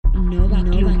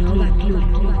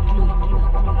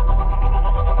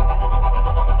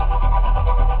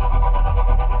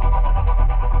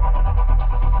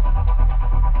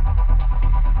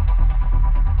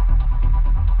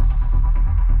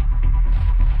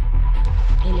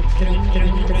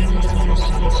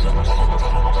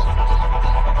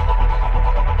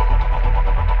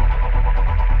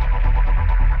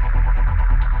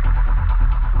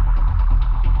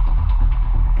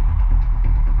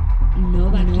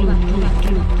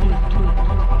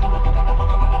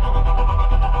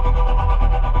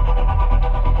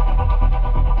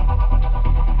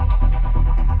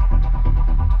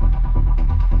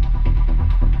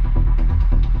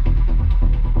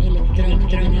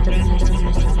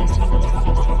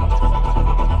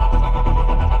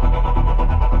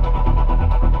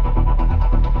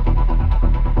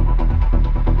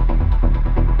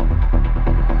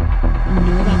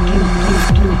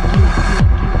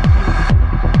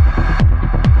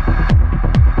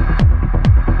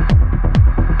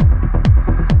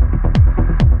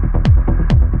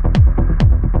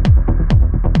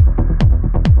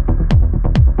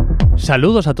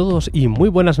Saludos a todos y muy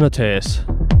buenas noches.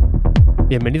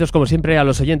 Bienvenidos como siempre a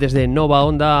los oyentes de Nova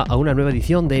Onda a una nueva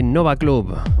edición de Nova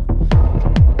Club.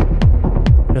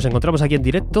 Nos encontramos aquí en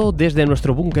directo desde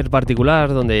nuestro búnker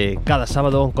particular donde cada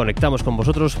sábado conectamos con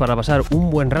vosotros para pasar un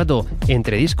buen rato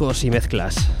entre discos y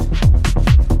mezclas.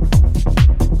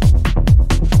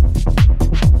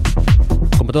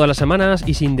 Como todas las semanas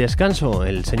y sin descanso,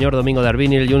 el señor Domingo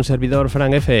Darvinil y un servidor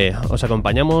Fran F. os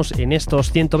acompañamos en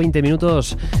estos 120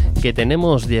 minutos que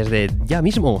tenemos desde ya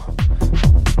mismo.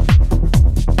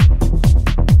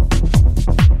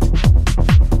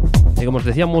 Y como os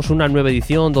decíamos, una nueva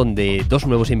edición donde dos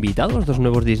nuevos invitados, dos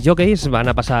nuevos disc jockeys van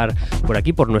a pasar por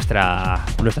aquí, por nuestra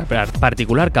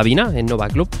particular cabina en Nova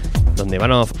Club, donde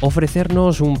van a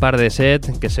ofrecernos un par de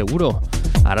sets que seguro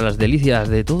hará las delicias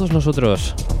de todos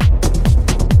nosotros.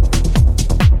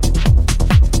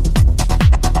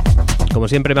 Como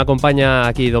siempre me acompaña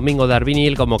aquí Domingo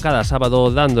Darvinil, como cada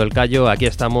sábado dando el callo. Aquí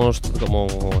estamos como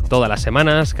todas las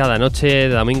semanas, cada noche.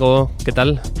 Domingo, ¿qué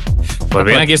tal? Pues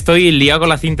bien, aquí estoy liado con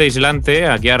la cinta aislante,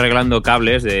 aquí arreglando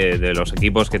cables de los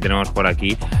equipos que tenemos por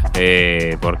aquí,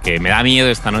 porque me da miedo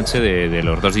esta noche de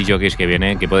los dos DJs que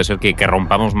vienen, que puede ser que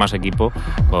rompamos más equipo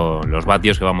con los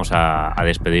vatios que vamos a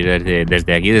despedir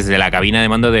desde aquí, desde la cabina de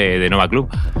mando de Nova Club.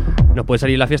 No puede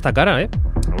salir la fiesta cara, ¿eh?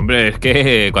 Hombre, es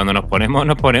que cuando nos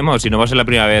ponemos. Si no va a ser la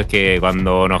primera vez que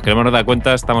cuando nos queremos dar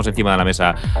cuenta estamos encima de la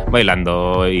mesa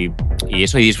bailando y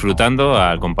eso, y disfrutando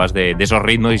al compás de esos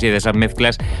ritmos y de esas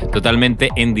mezclas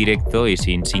totalmente en directo y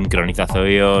sin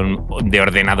sincronización de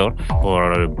ordenador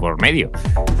por medio.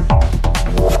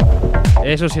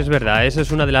 Eso sí es verdad, eso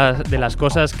es una de las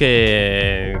cosas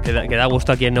que da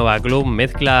gusto aquí en Nova Club,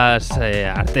 mezclas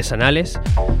artesanales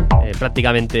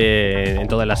prácticamente en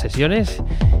todas las sesiones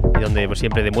y donde pues,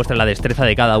 siempre demuestran la destreza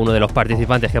de cada uno de los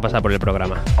participantes que pasa por el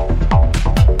programa.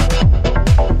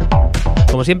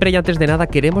 Como siempre y antes de nada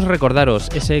queremos recordaros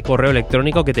ese correo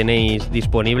electrónico que tenéis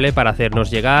disponible para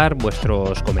hacernos llegar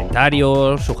vuestros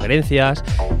comentarios, sugerencias,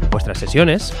 vuestras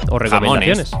sesiones o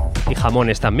recomendaciones. Y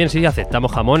jamones también, sí,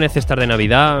 aceptamos jamones, cestas de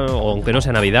Navidad o aunque no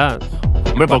sea Navidad.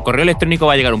 Hombre, por correo electrónico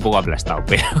va a llegar un poco aplastado,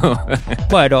 pero...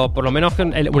 Bueno, por lo menos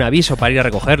un aviso para ir a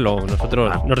recogerlo.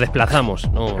 Nosotros nos desplazamos.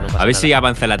 No pasa a ver nada. si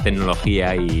avanza la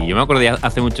tecnología. Y yo me acuerdo de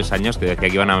hace muchos años que decía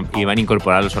que iban a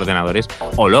incorporar a los ordenadores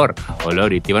olor,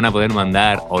 y te iban a poder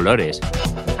mandar olores.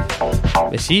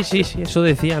 Sí, eso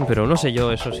decían, pero no sé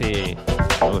yo, eso sí...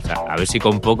 O sea, a ver si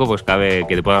con poco pues cabe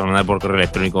que te puedas mandar por correo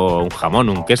electrónico un jamón,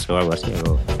 un queso o algo así.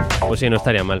 Pues sí, no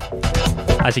estaría mal.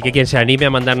 Así que quien se anime a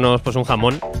mandarnos pues un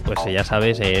jamón, pues ya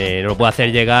sabes, nos lo puede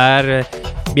hacer llegar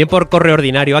bien por correo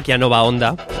ordinario aquí a Nova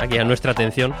Onda, aquí a nuestra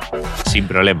atención. Sin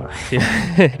problema.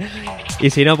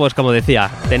 Y si no, pues como decía,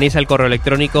 tenéis el correo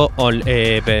electrónico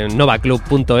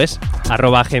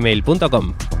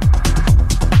novaclub.es@gmail.com.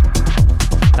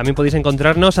 También podéis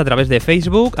encontrarnos a través de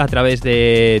Facebook, a través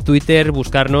de Twitter,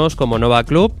 buscarnos como Nova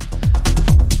Club.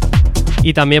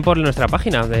 Y también por nuestra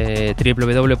página de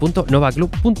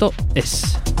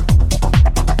www.novaclub.es.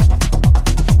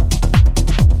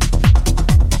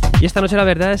 Y esta noche la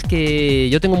verdad es que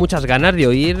yo tengo muchas ganas de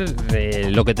oír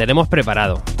lo que tenemos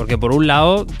preparado. Porque por un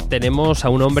lado tenemos a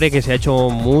un hombre que se ha hecho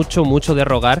mucho de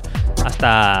rogar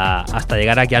hasta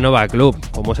llegar aquí a Nova Club,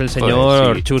 como es el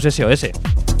señor sí. Chus SOS.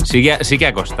 Sí que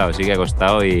ha costado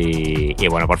y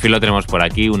bueno, por fin lo tenemos por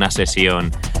aquí, una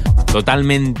sesión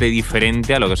totalmente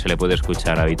diferente a lo que se le puede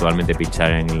escuchar habitualmente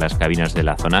pinchar en las cabinas de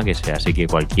la zona, que sea así que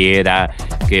cualquiera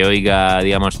que oiga,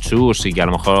 digamos, Chus y que a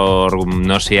lo mejor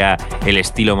no sea el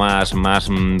estilo más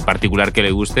particular que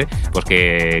le guste, pues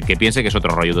que piense que es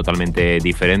otro rollo totalmente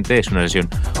diferente. Es una sesión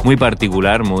muy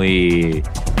particular, muy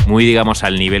digamos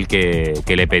al nivel que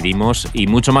le pedimos y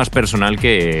mucho más personal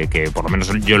que por lo menos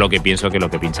yo lo que pienso que lo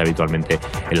que pincha habitualmente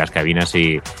en las cabinas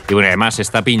y bueno, además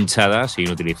está pinchada sin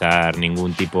utilizar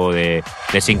ningún tipo de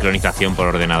sincronización por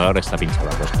ordenador, está pinchada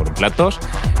pues por platos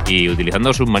y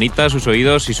utilizando sus manitas, sus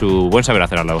oídos y su buen saber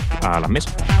hacer a la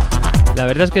mesa. La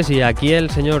verdad es que sí, aquí el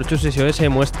señor Chus SOS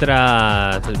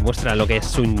muestra lo que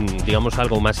es digamos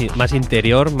algo más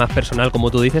interior, más personal,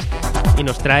 como tú dices, y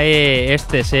nos trae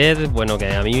este set, bueno,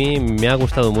 que a mí me ha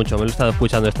gustado mucho, me lo he estado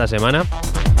escuchando esta semana,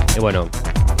 y bueno,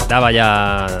 daban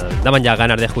ya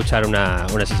ganas de escuchar una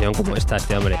sesión como esta,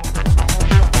 este hombre.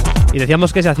 Y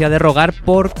decíamos que se hacía de rogar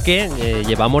porque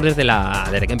llevamos desde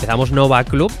que empezamos Nova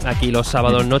Club, aquí los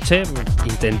sábados noche,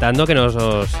 intentando que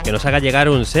nos haga llegar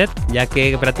un set, ya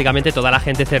que prácticamente toda la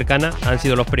gente cercana han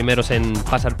sido los primeros en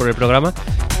pasar por el programa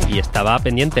y estaba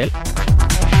pendiente él.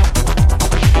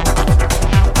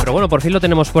 Pero bueno, por fin lo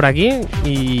tenemos por aquí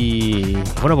y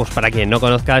bueno, pues para quien no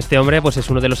conozca a este hombre, pues es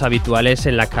uno de los habituales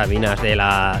en las cabinas de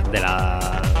la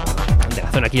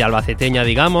zona aquí albaceteña,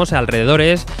 digamos,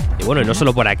 alrededores. Y bueno, y no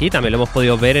solo por aquí, también lo hemos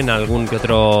podido ver en algún que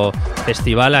otro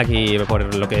festival aquí,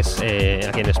 por lo que es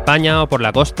aquí en España o por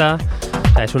la costa.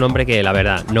 O sea, es un hombre que la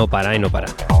verdad no para y no para.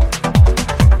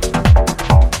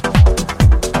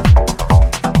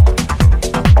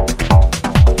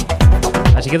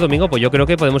 Así que Domingo, pues yo creo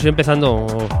que podemos ir empezando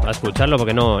a escucharlo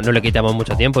porque no le quitamos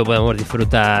mucho tiempo y podemos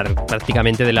disfrutar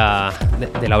prácticamente de la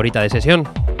horita de sesión.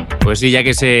 Pues sí, ya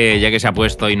que se ha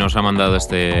puesto y nos ha mandado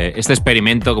este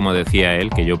experimento, como decía él,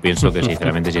 que yo pienso que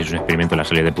sinceramente si es un experimento le ha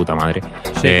salido de puta madre.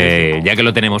 Sí. Ya que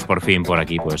lo tenemos por fin por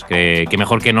aquí, pues que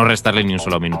mejor que no restarle ni un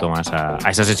solo minuto más a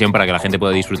esa sesión para que la gente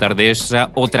pueda disfrutar de esa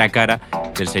otra cara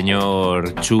del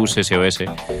señor Chus SOS,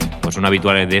 pues un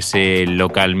habitual de ese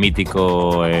local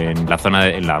mítico en la zona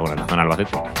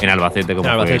Albacete,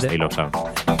 como fue Style of Sound.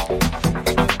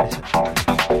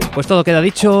 Pues todo queda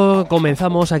dicho,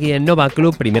 comenzamos aquí en Nova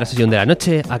Club, primera sesión de la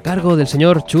noche, a cargo del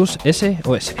señor Chus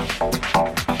SOS.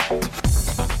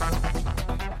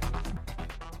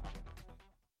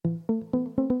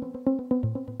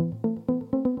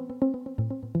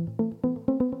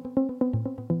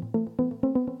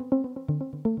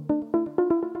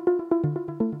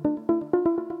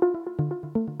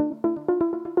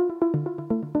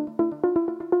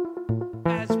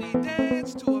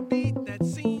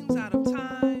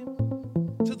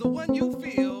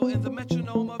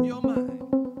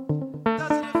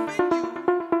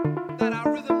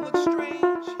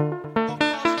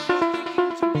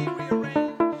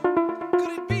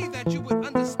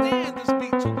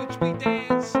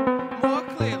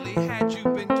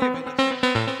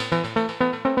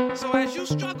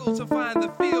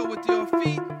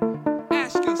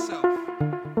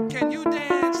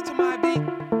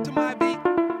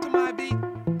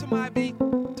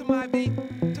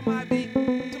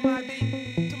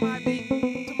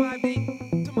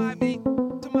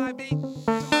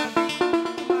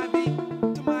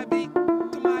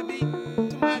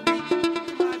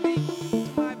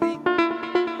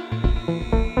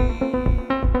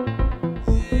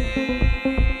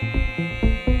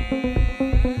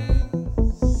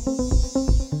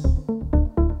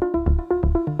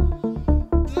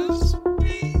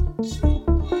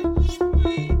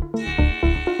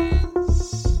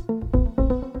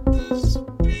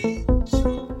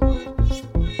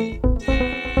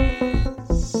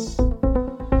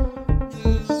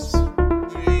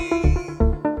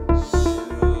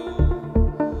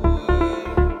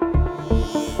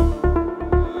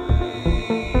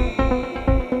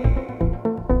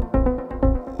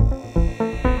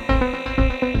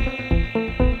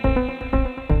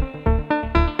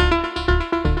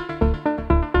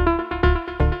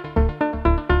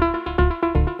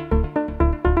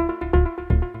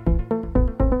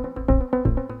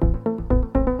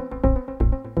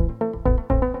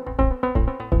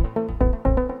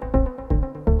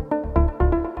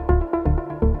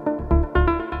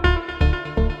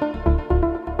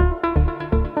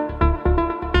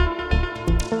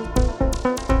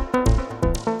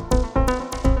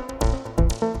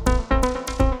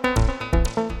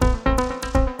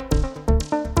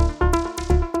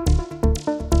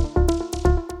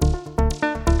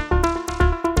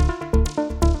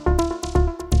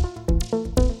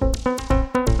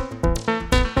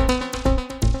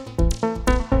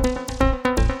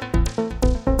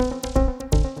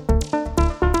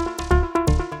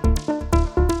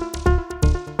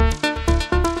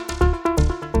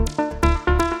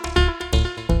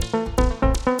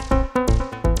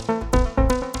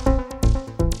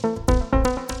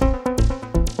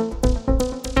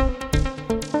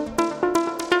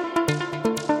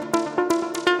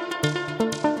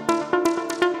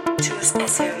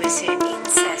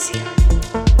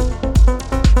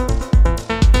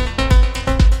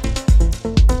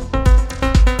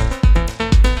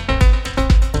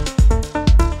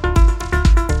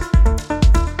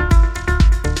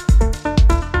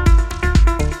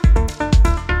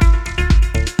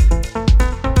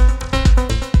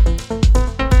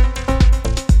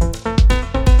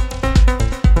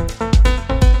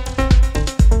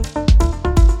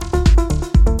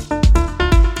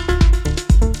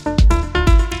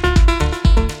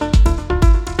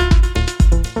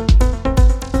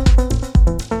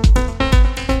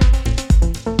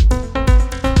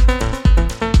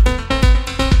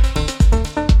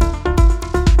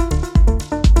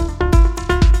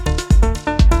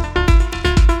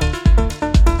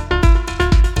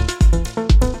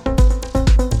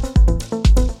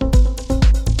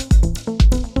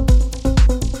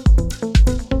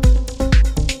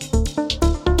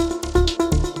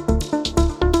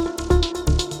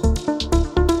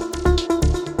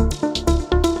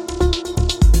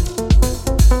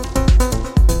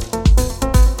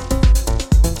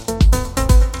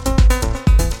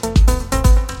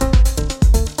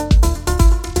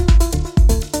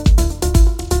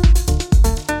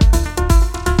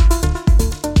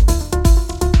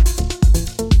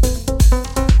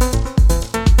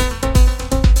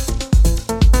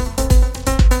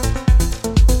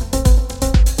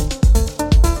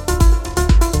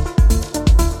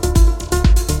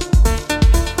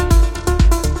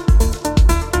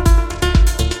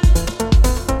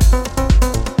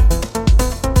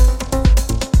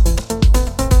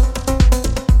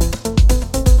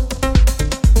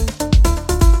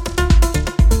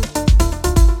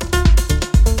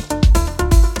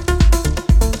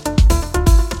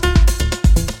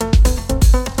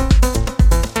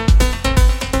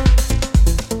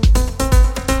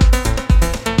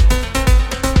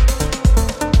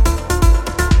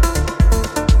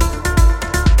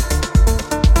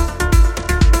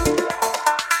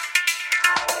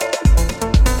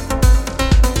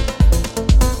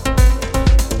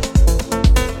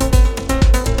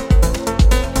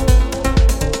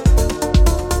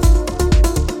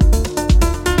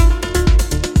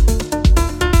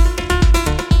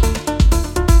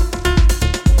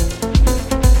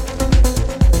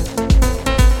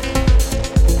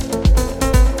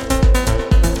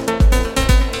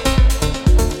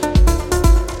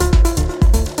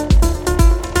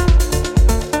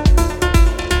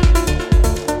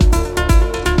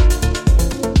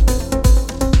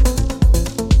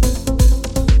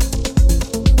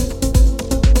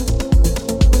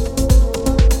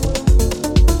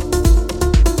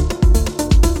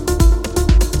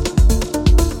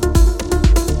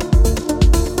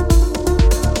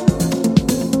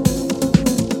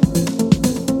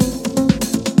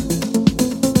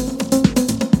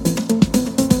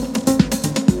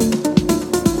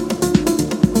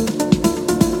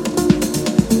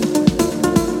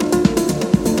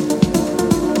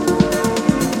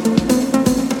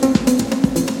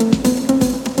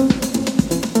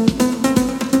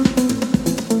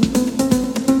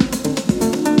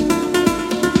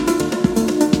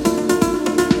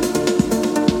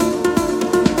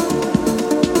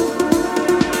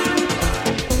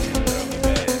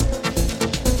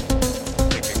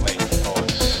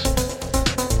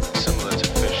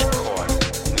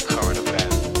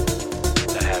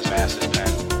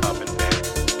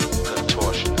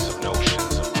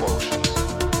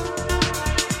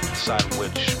 deciding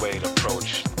which way to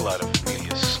approach blood of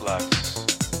media slugs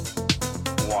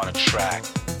who want to track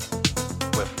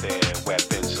with their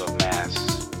weapons of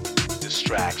mass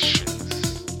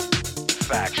distractions,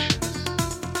 factions.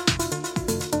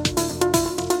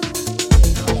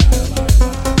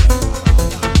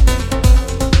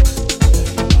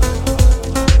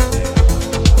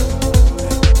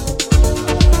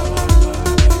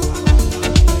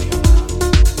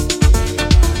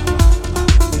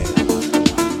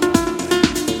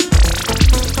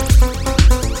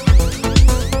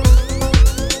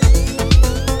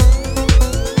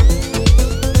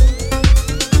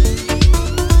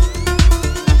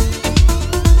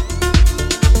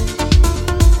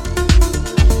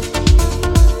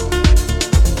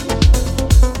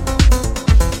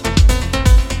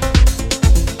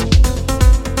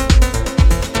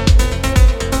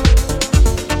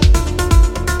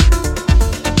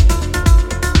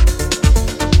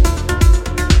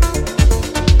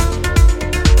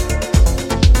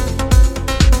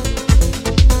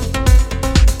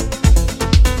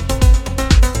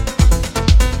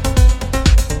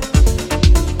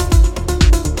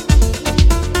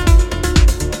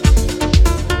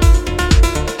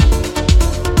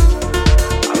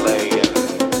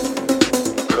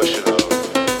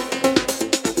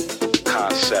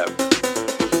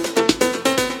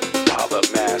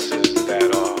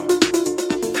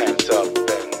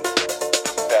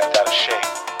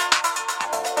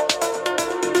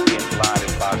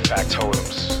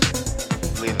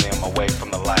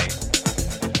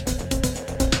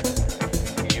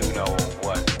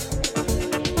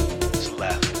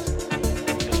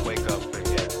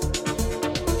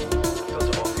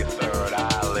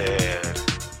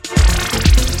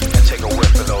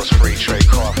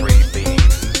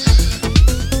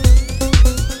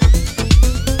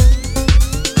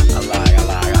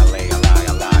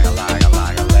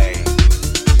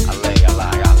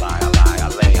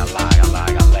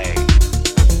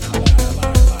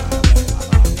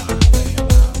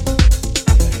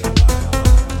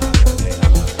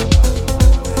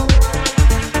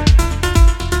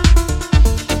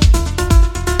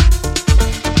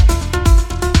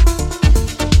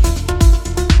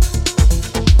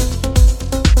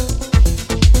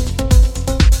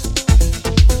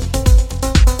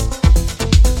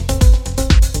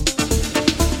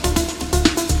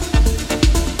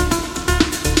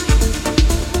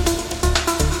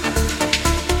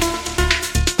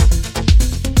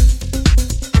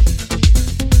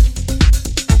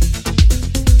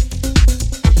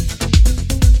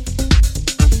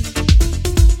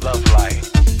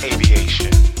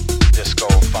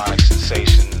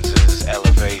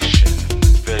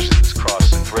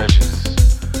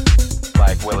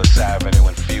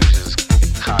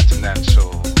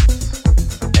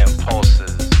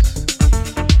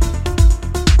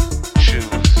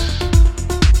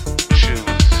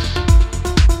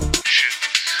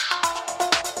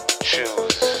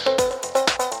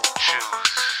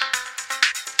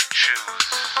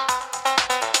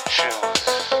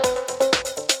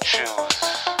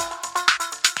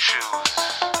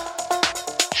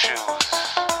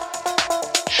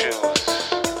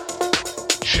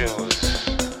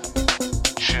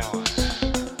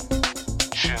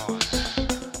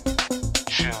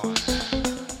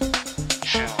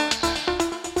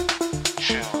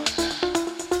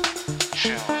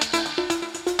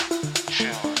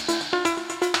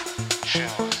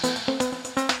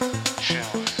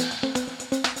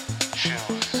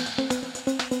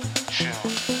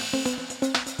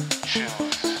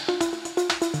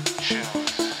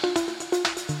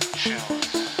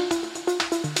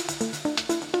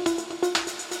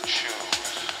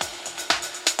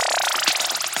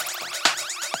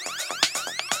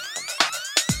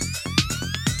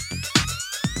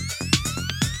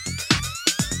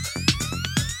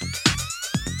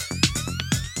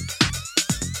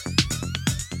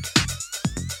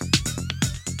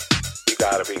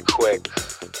 Gotta be quick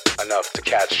enough to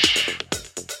catch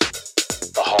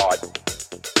the heart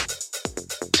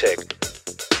tick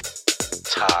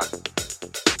tock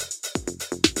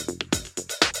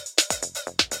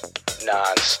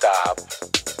non-stop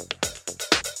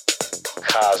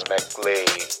cosmically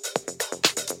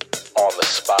on the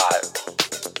spot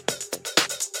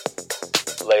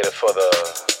later for the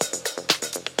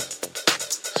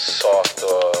soft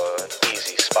or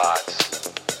easy spots.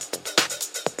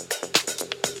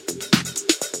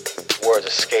 Words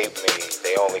escape me,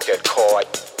 they only get caught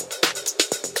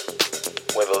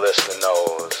where the listener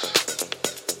knows.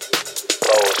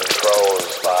 Flows and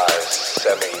throws by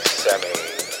semi,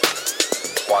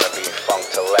 wannabe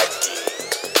funkadelic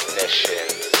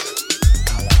ignitions.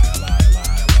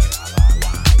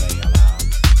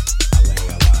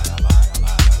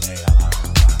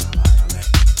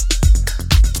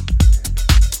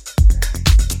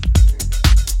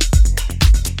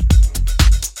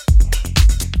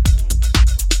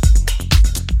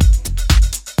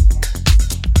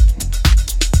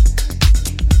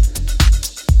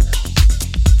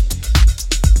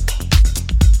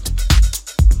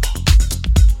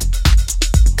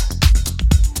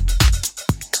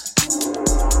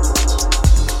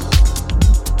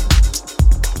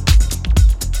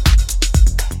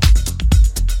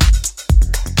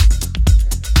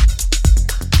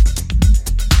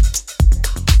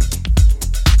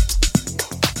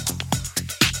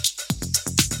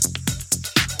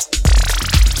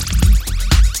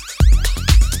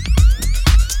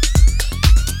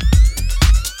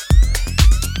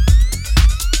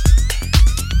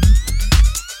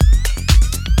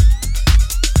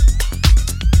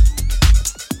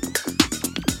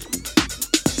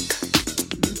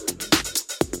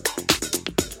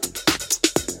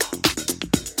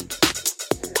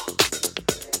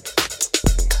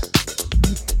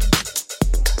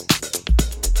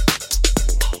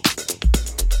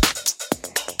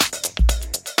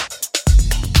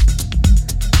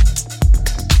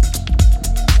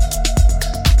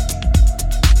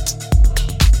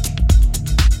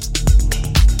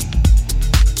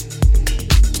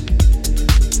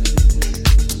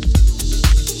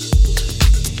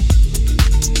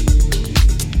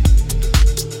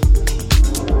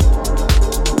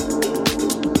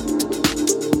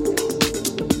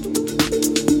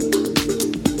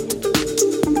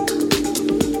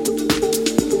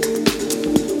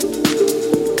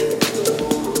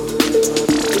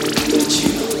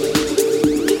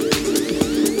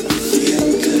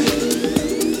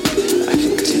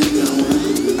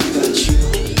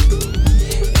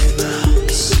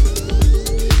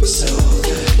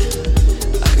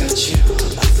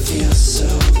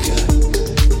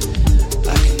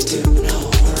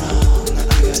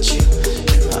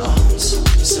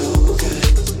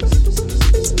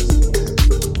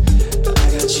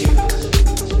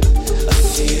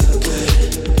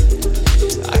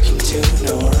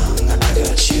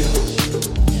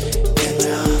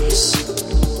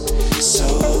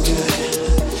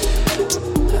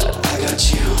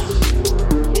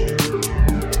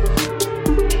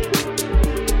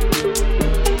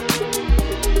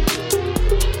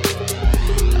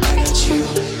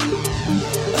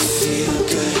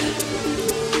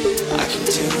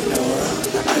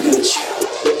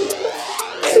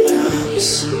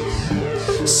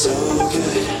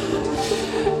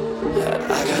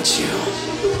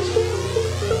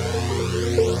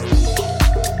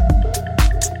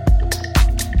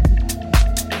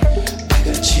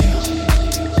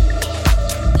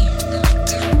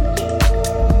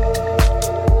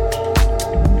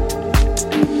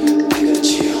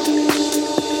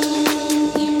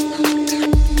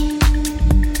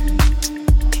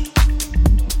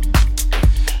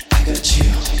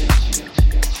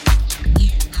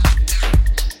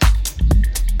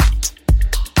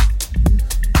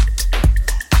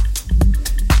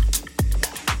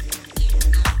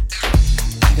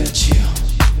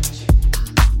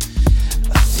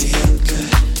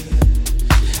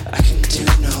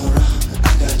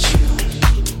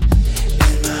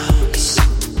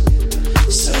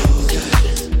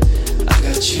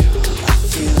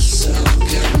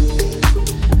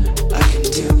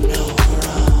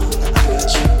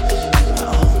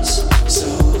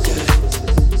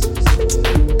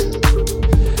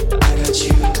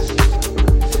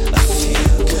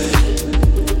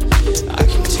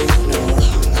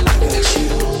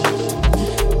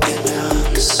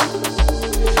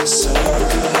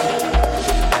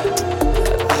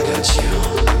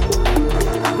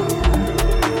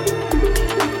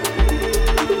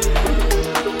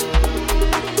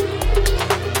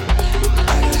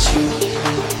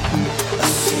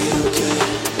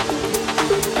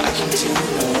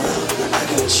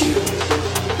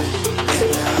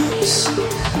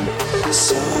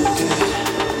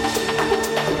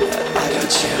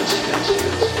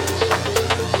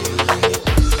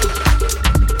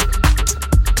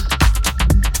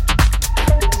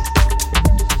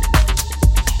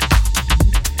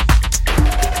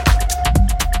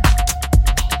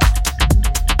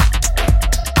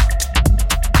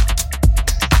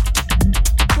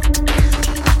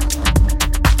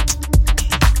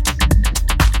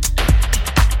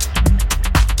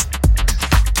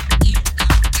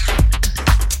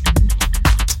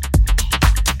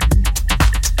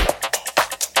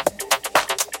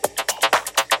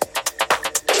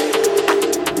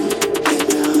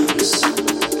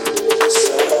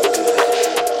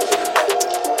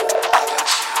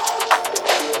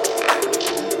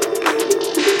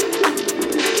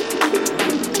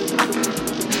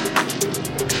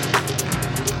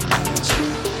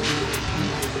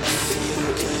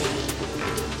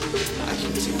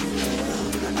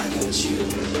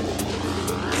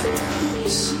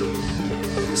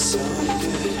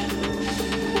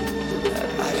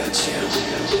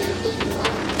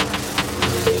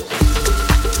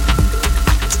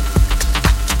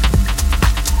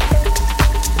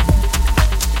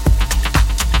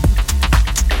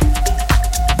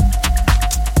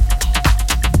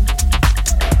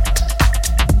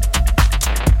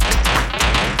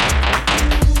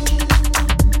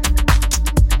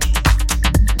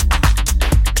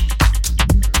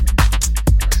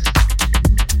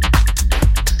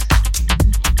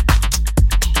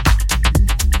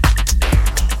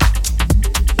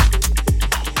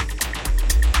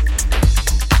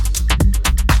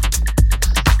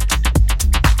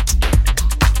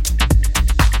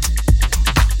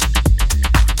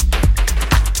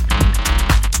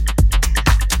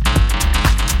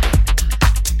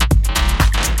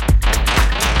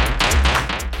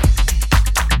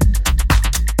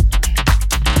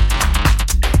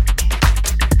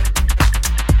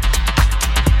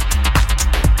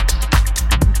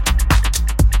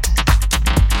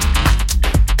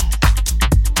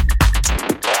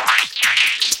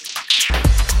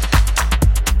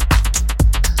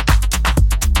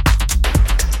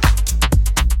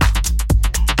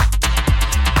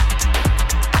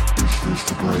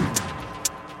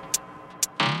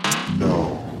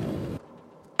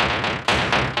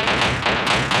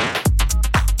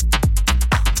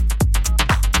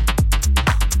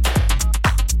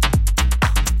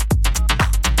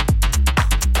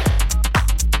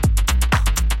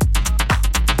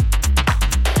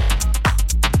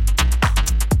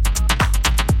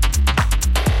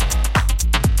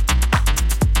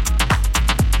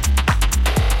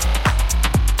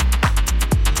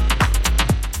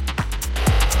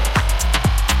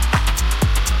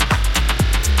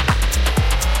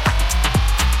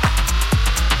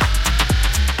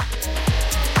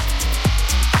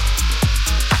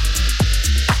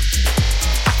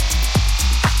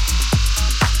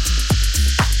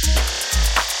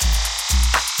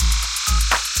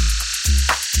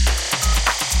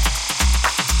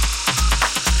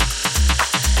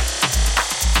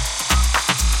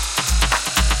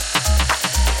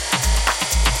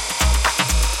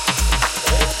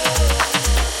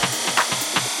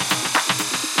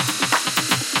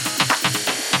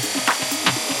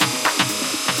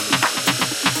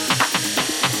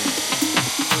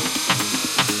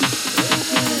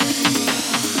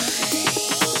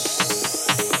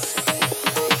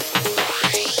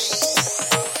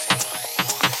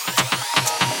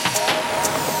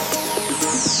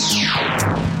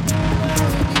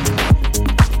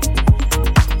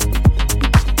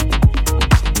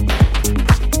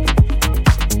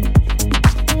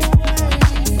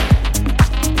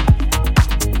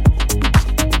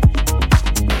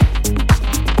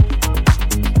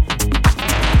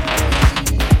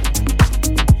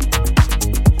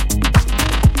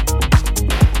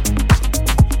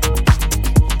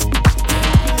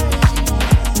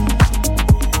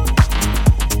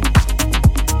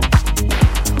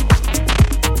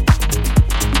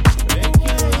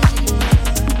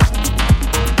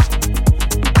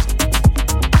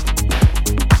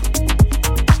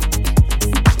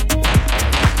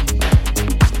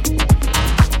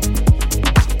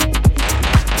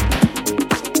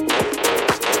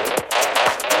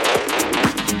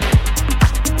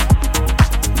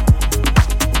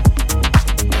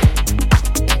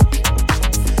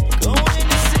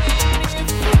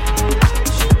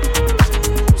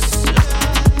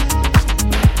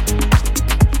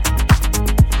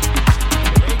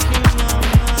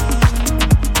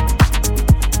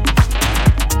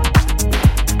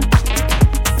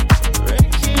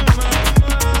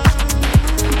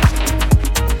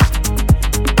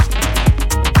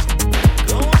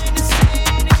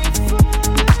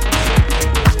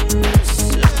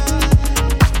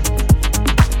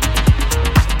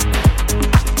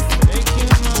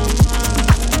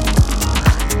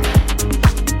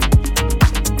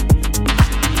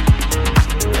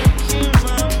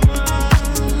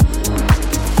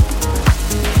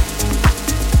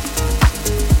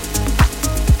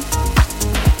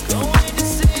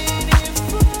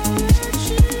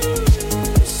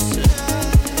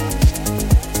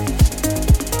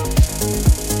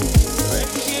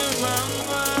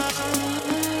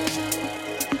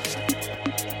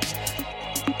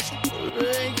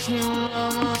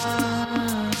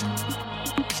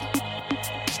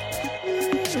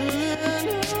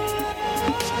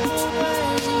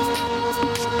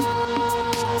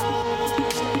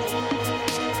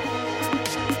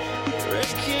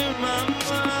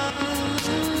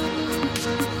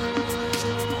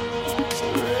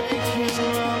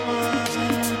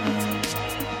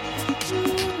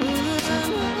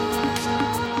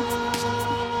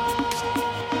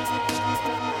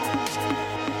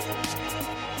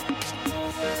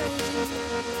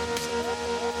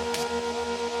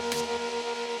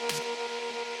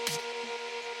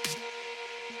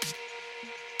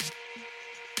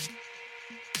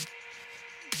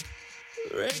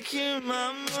 breaking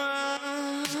my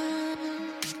mind,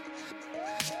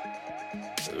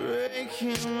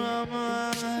 breaking my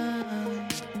mind.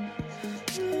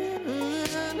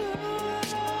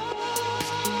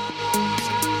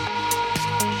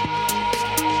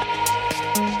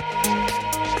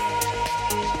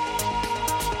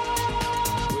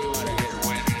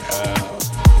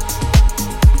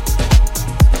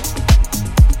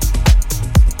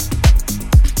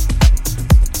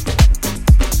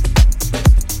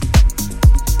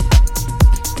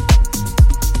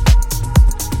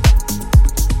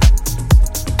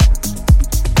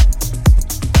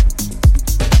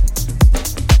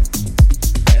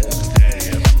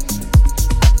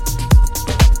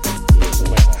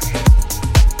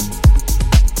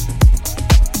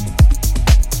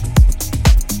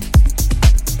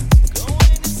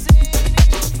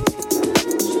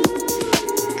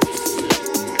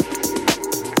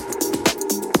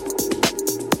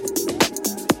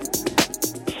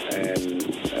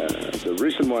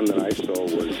 One that I saw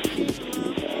was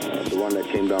the one that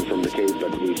came down from the cave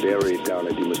that we buried down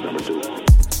at Demas number 2.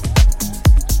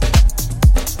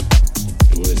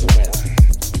 It was wet.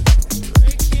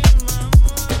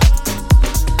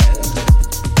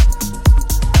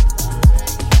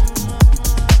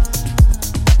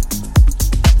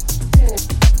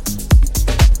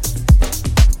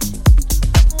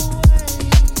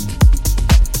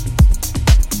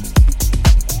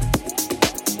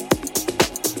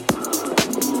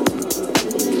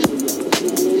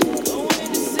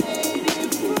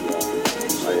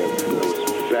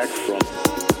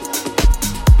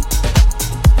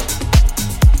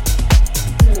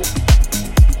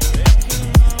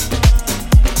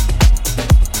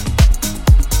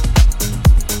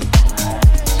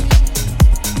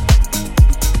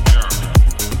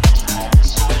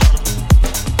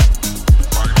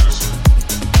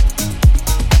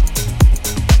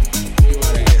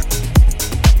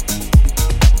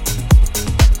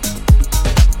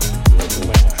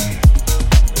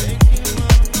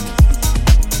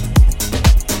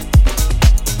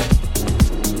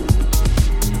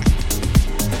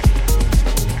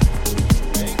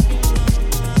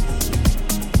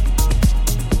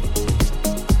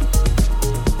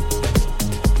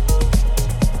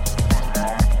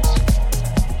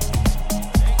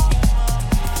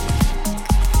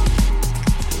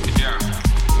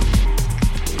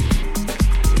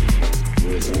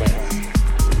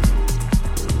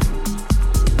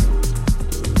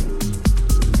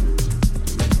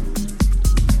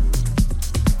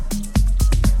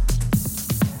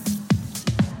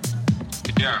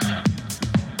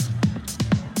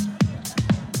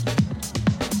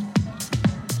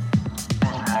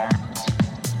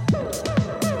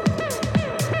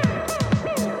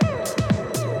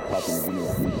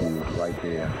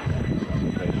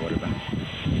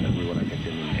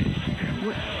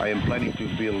 I am planning to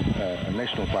build a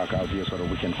national park out here so that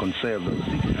we can conserve those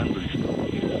 600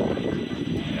 stones.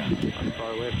 Yeah, I'm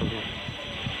far away from here.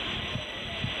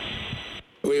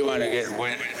 We want to get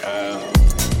wet.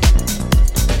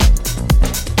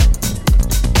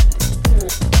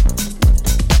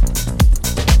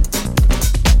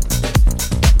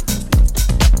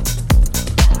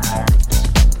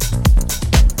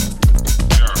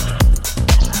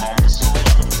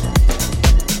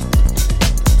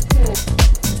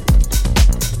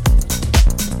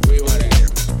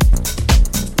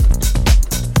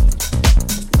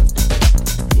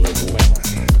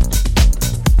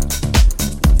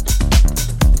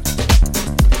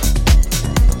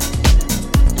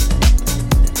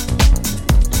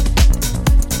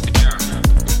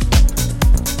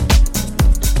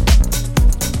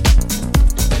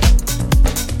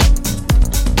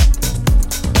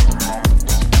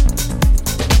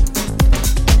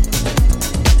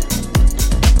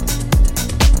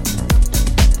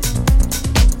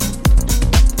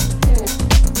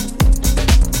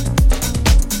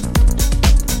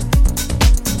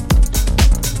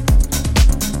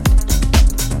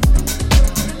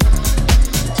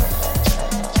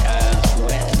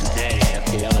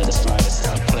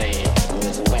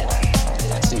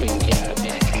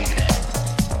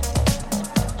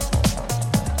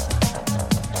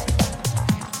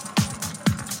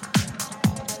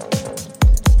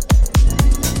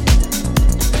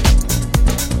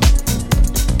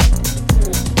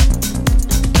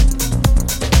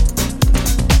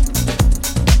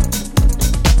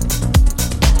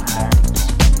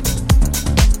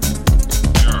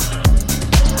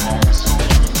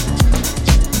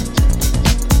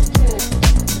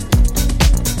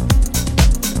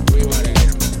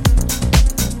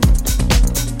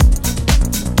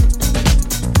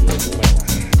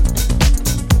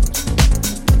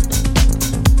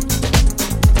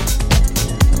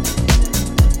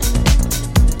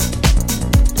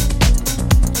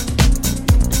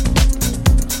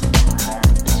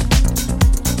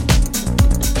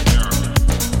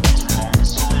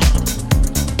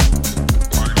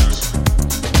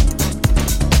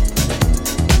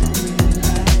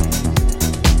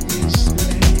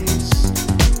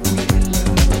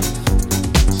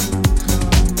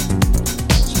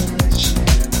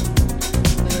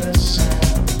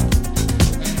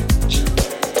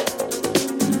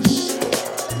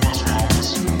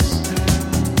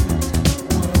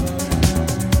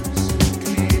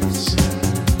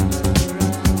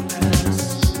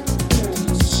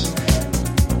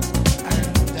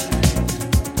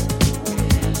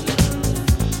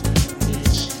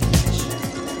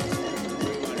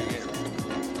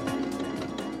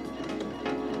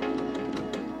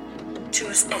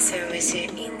 Choose SOS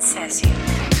in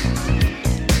session.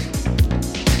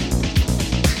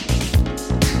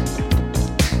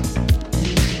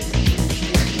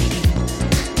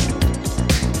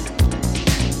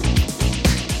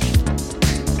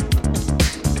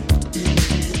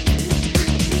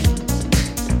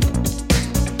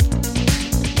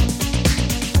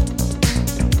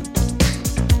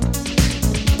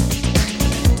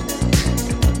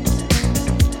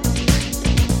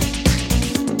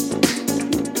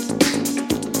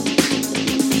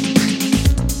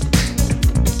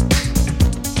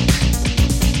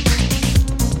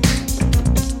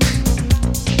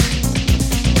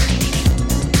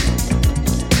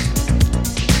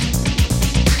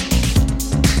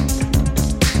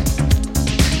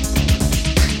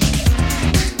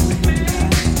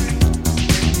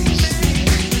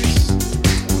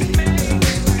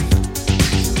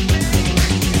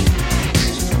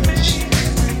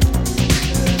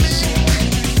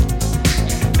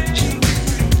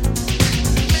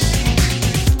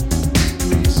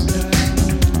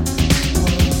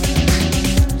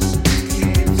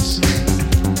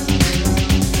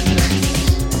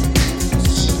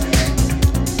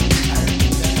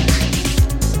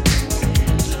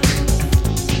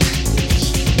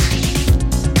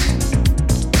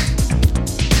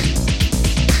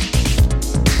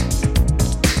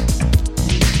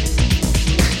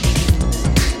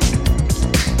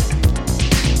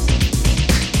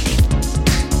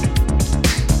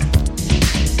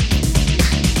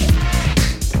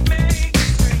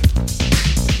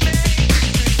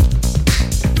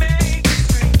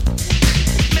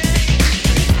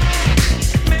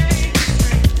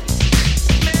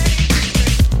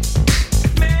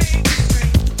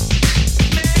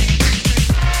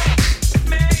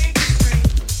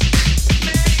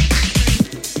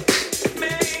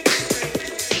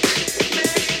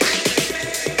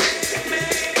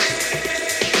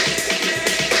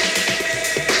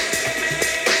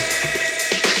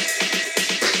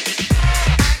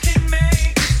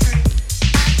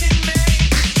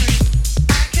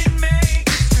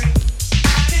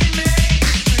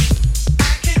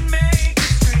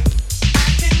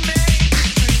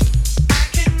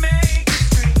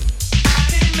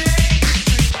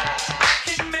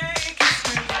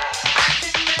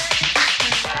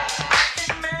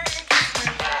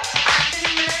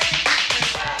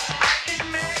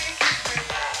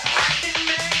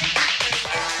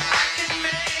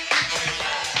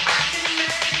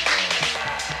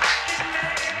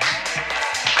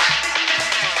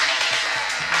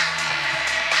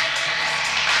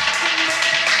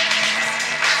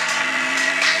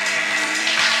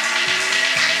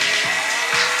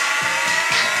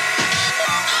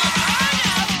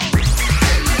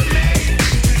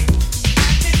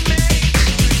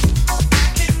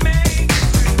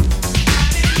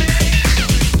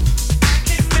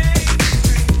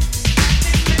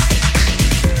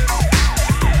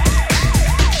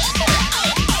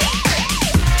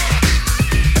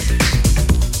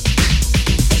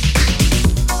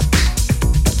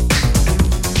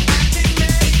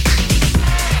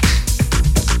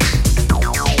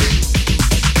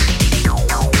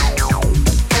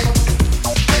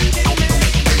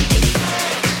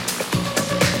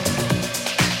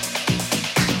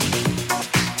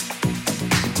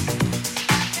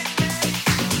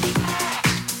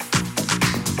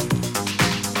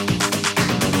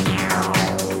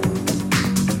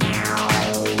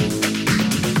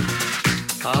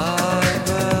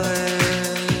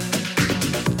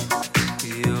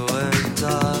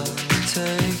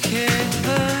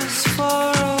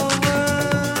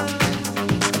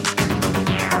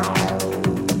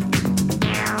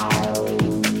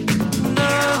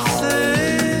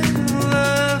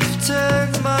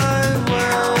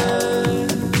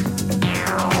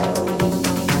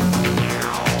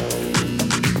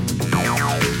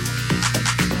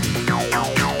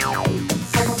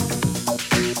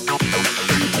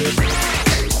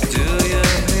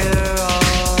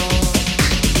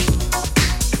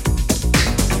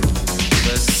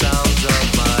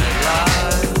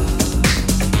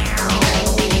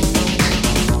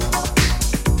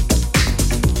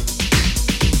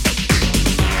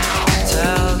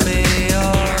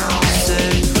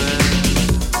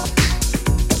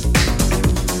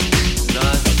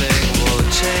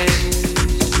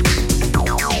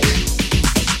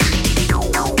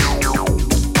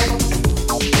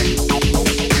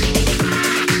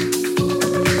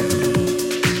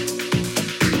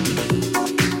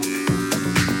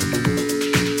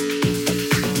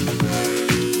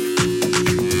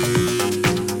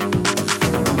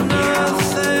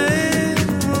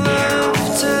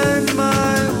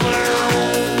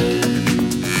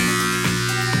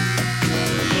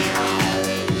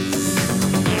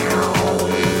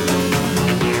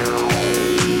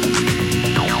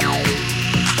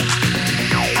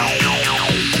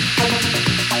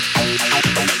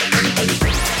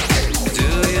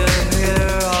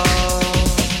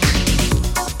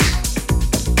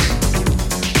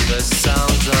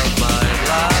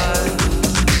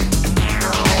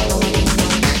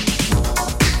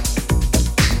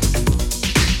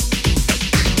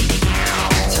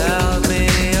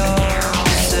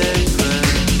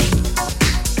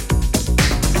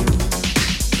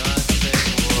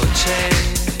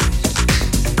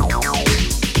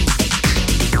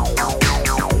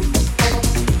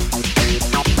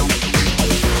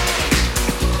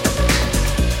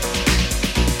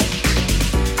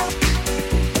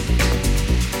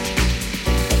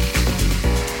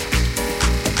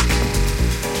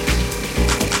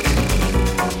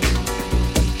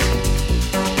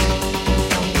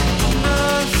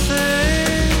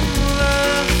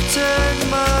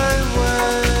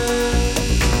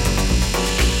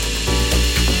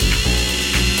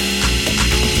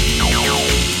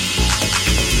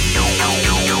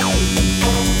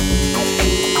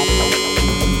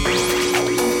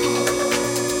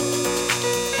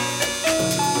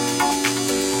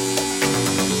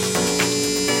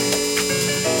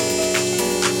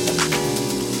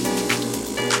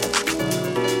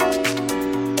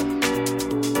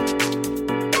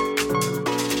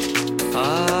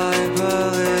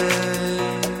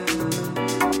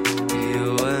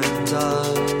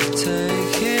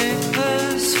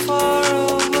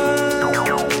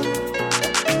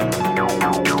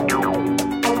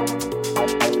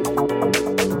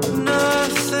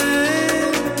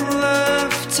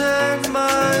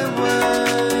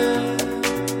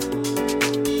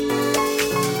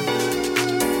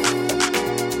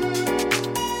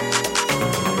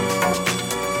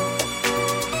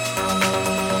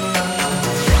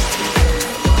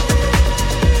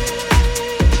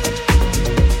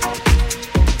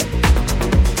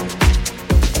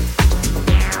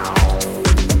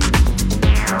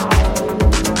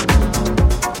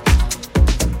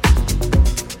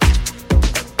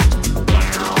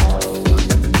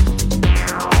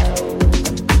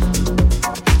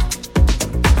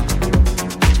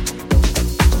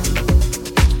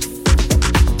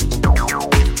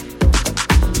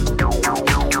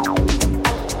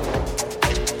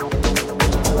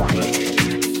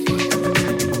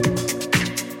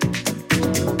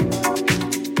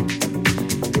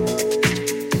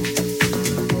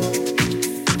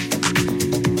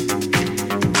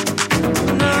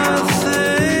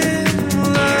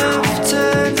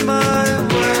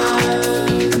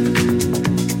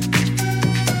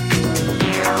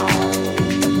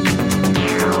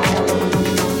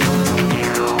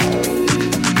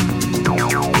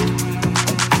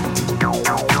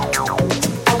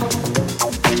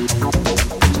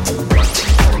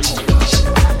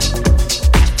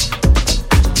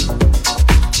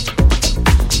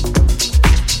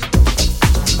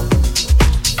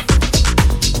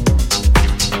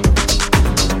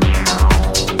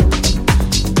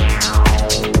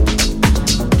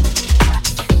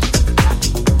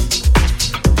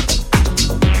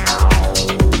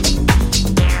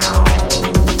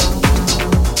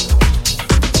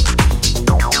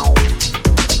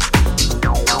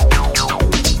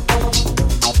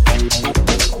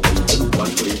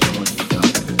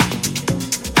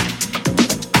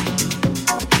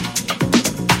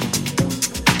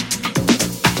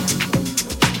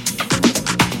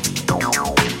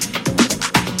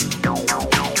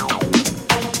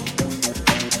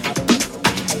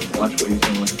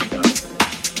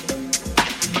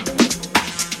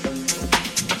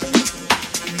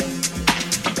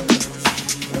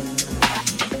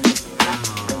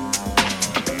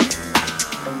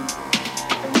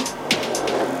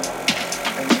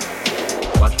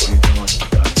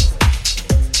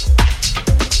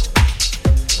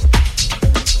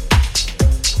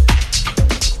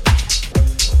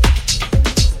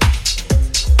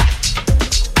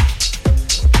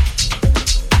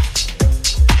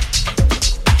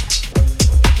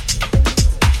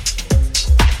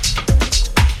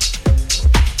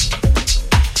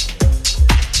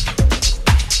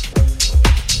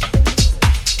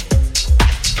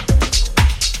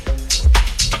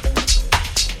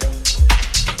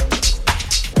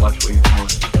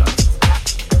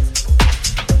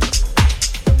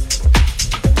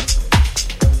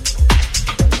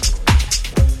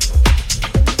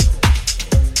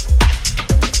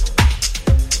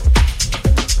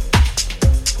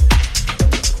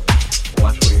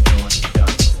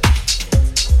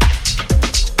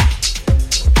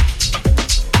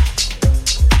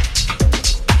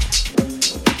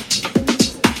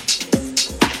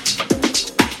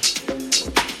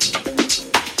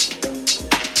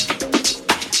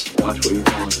 Watch where you're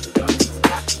going in the dark.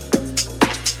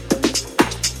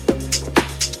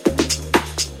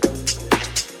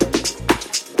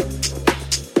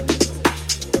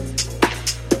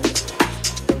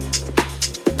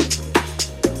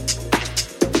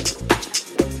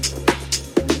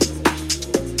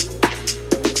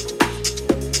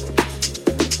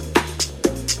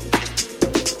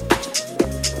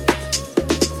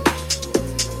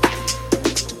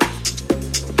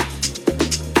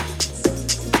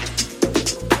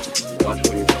 Watch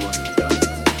where you're going.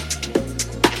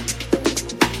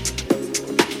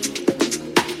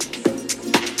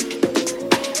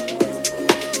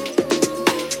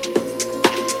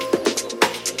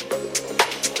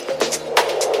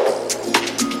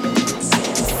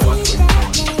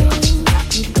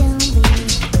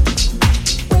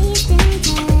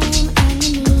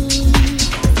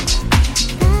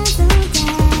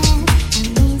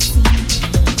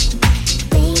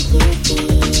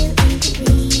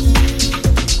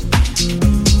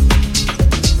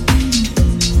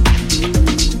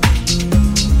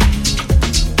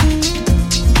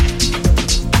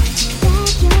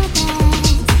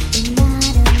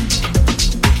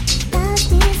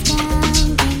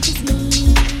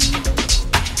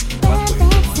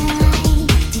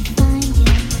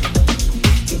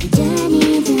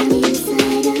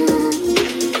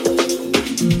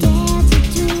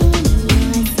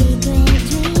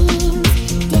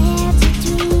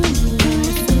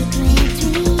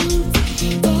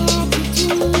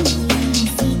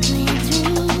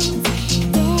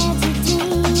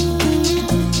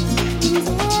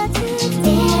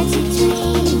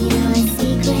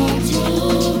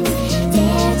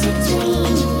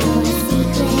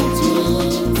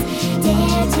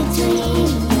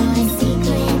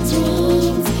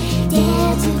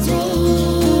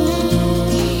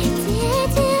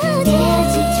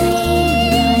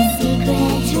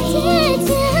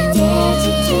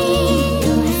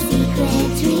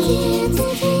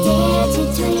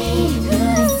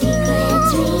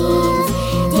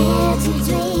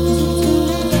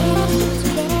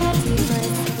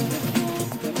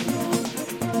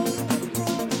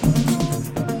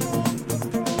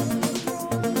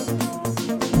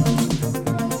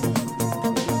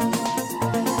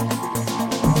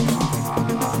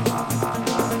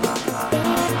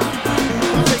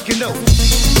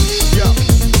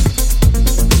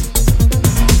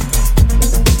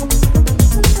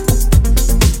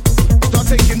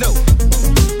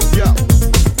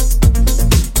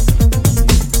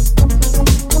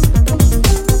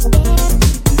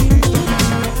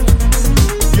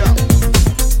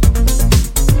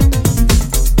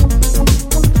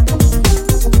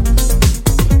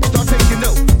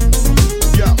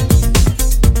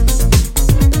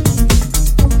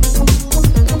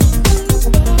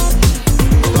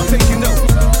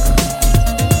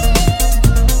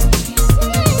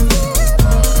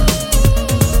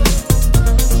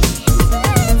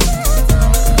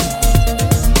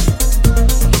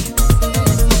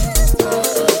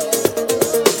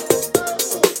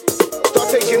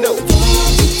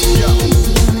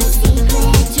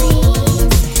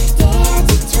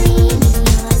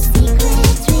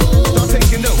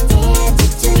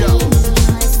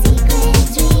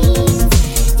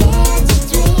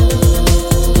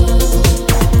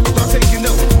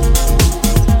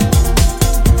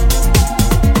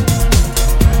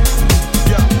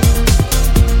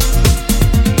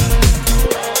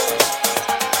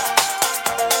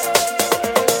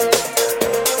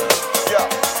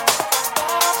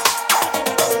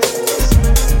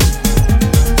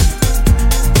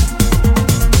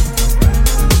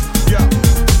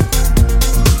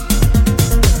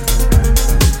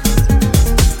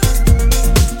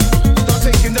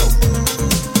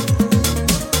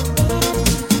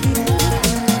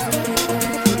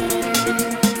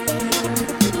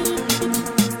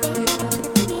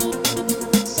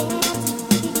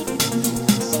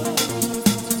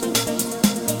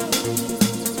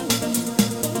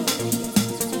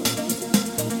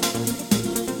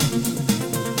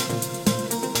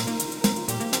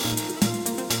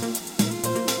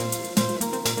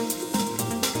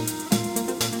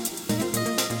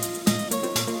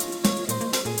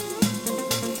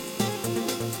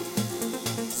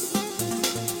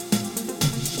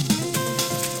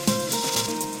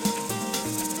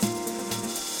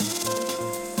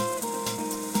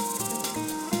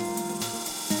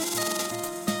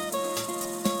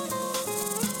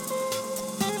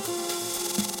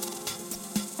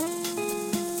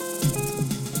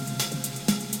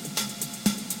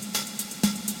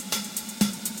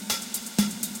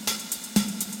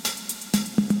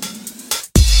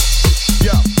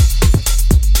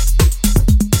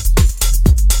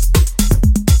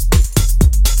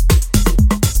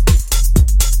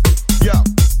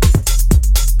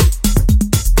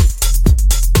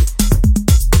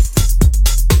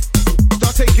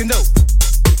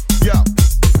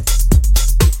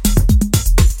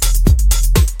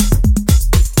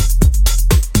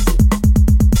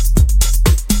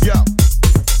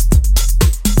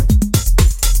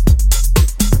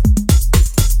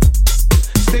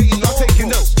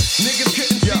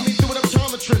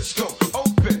 Periscope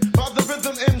open by the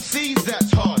rhythm MCs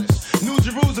that's hardest. New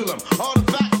Jerusalem,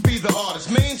 artifacts be the artist.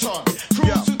 Main target,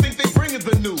 crews who think they bringing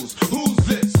the news. Who's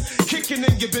this? Kicking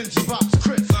in your Benji box,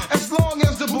 Chris. As long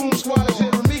as the boom squad is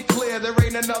hearing me clear, there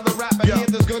ain't another rapper here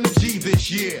that's gonna G this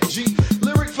year. G,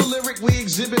 lyric for lyric, we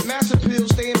exhibit mass appeal,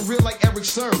 staying real like Eric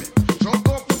Sermon. Drunk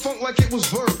off the funk like it was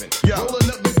bourbon.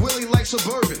 Rolling up Big Willie like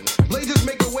Suburban. Blazers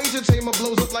make a wager, tamer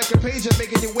blows up like a pager,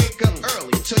 making you wake up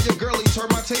early. Tell your girlie, turn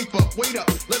my tape up, wait up.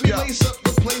 Let me lace up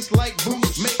the place like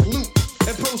boots, make loot,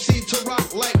 and proceed to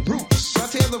rock like roots. I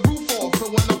tear the roof off, so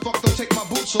when I fuck, don't take my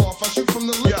boots off. I shoot from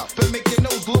the lip and make your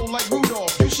nose glow like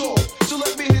Rudolph. You saw, so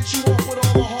let me hit you off with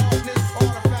all the hardness,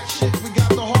 artifact shit. We got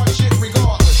the hard shit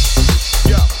regardless.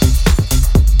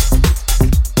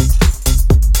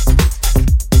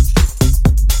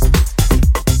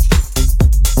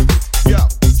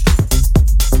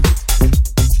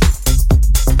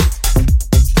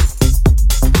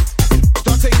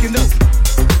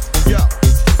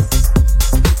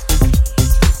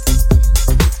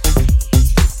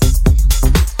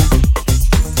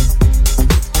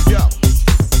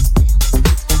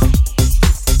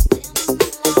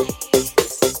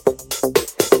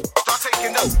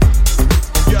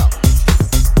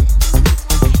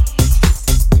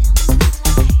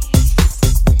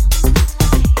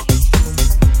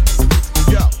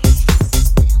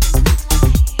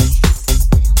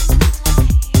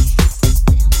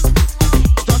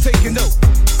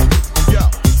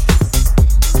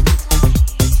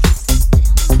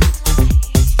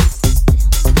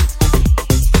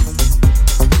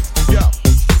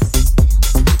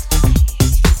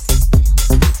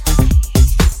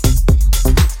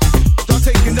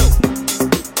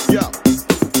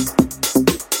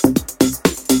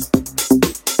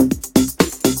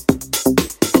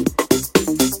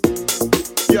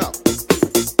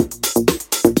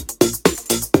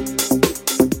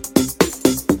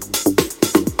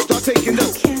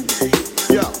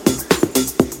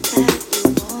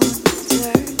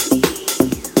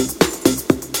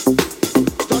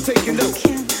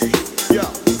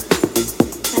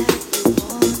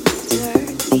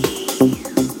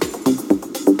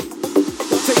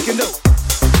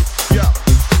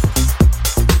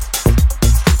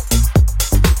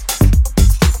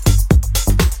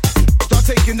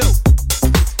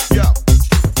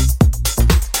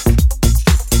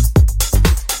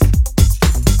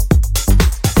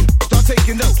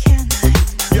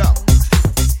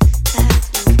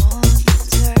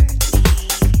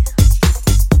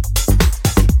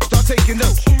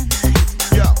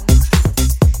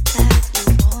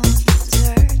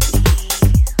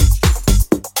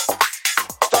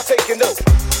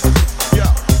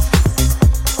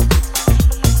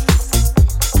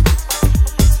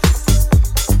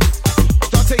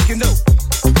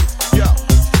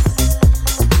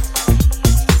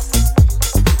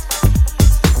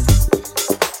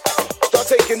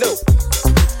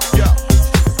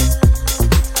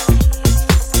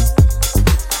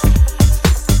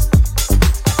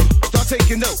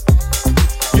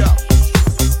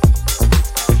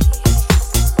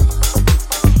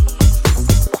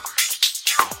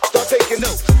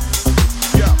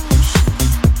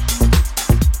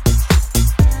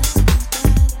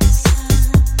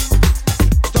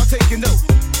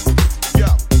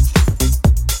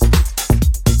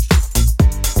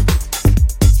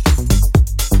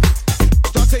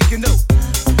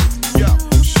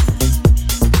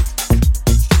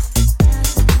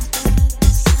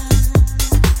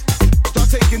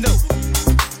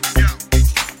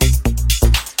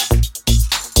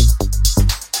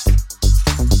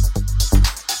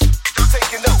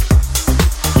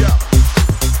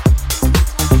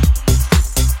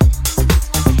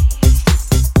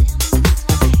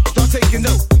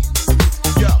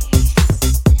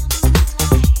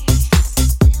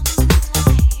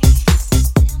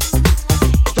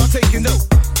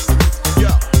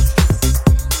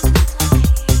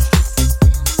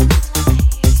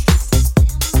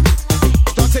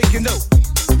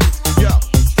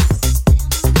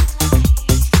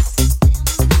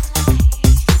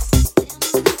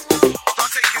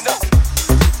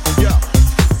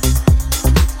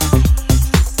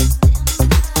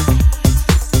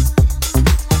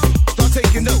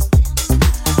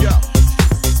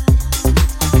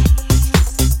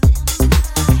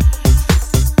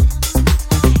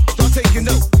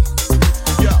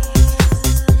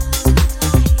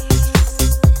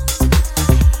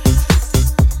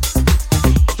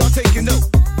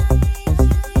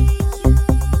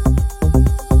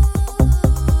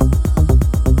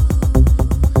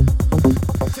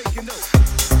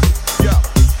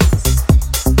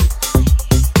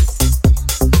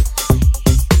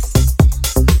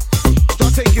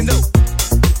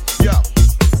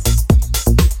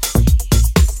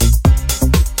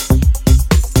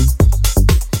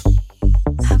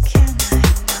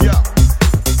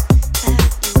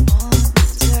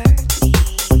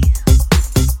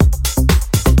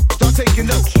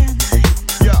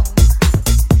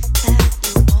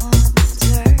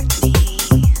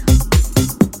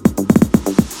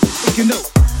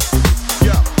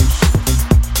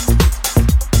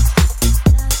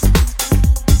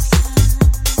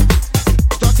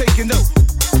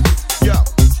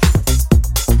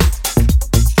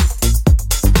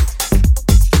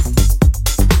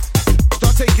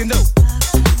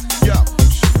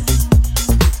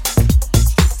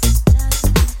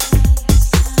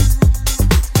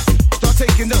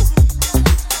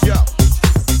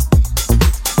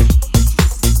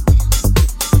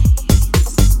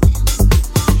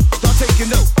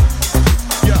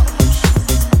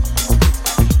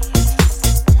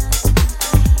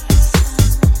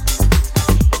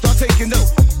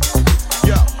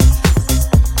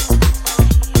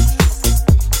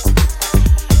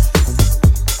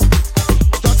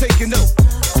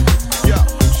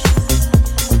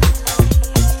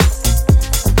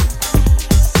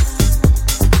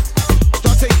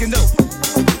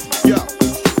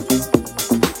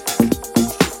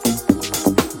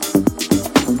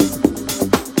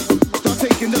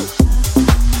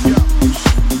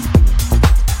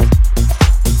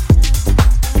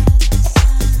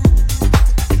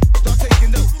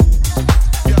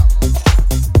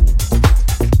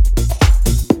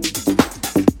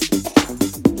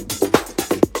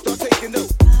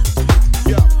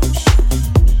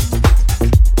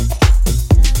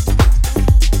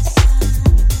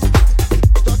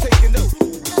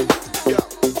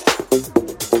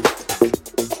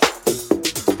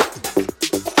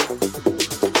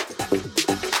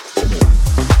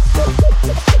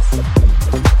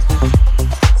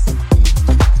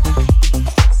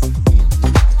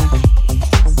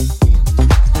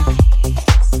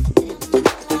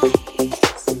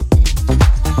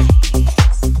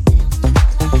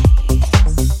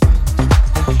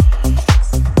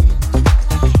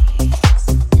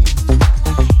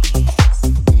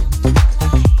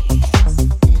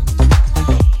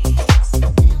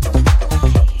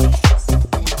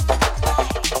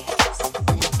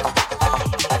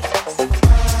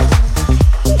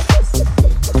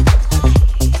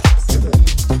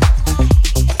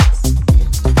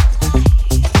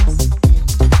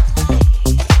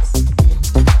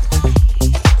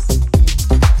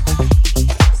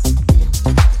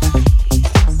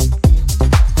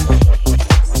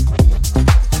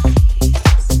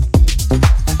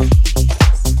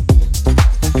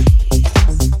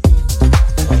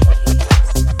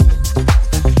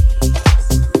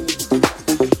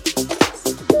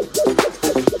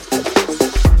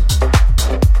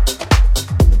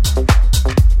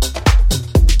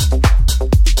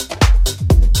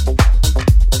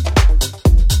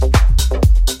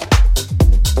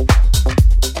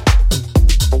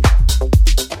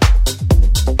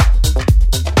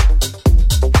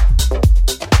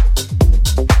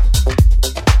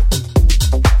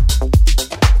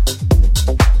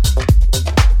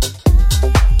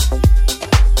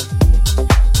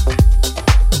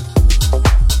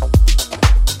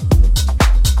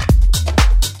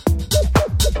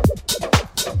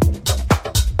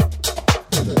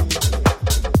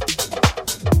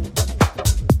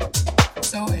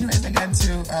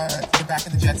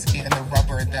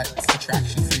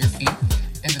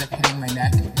 my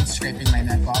neck and scraping my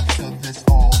neck off, so this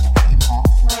all came off.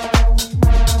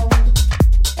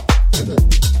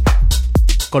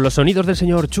 Con los sonidos del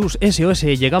señor Chus SOS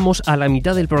llegamos a la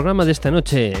mitad del programa de esta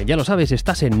noche. Ya lo sabes,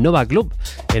 estás en Nova Club,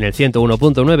 en el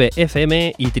 101.9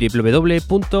 FM y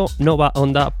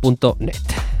www.novaonda.net.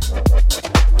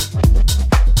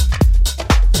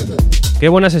 Qué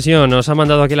buena sesión nos ha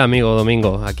mandado aquí el amigo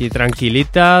Domingo. Aquí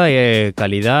tranquilita, de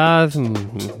calidad.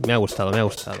 Me ha gustado.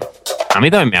 A mí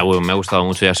también me ha gustado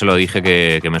mucho, ya se lo dije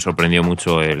que me sorprendió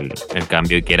mucho el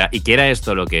cambio y que era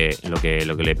esto lo que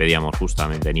le pedíamos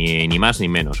justamente, ni más ni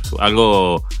menos.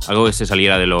 Algo que se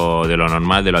saliera de lo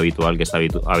normal, de lo habitual que está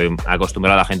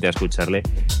acostumbrada la gente a escucharle,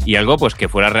 y algo pues que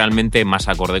fuera realmente más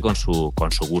acorde con su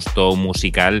gusto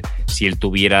musical, si él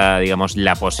tuviera, digamos,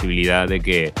 la posibilidad de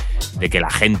que la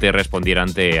gente respondiera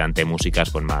ante músicas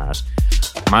pues más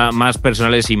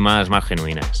personales y más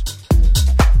genuinas.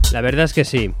 La verdad es que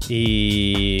sí,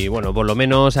 y bueno, por lo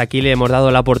menos aquí le hemos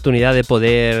dado la oportunidad de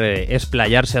poder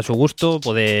explayarse a su gusto,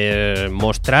 poder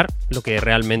mostrar lo que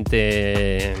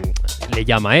realmente le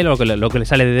llama a él, lo que le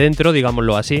sale de dentro,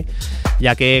 digámoslo así,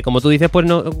 ya que, como tú dices, pues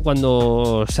no,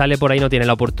 cuando sale por ahí no tiene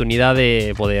la oportunidad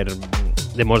de poder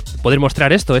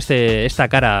mostrar esta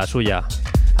cara suya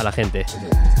a la gente.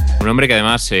 Un hombre que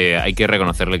además hay que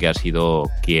reconocerle que ha sido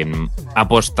quien ha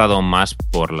apostado más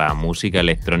por la música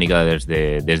electrónica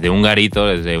desde un garito,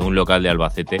 desde un local de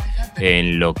Albacete,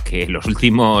 en lo que los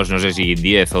últimos, no sé si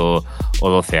 10 o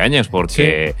 12 años,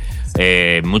 porque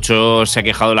mucho se ha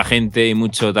quejado la gente y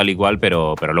mucho tal y cual,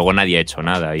 pero luego nadie ha hecho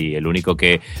nada, y el único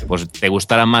que pues te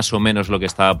gustara más o menos lo que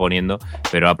estaba poniendo,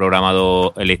 pero ha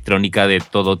programado electrónica de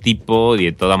todo tipo y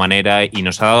de toda manera, y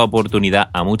nos ha dado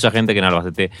oportunidad a mucha gente que en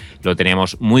Albacete lo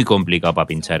teníamos muy complicado para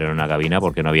pinchar en una cabina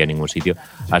porque no había ningún sitio.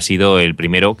 Ha sido el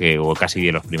primero o casi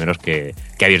de los primeros que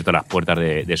ha abierto las puertas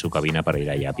de su cabina para ir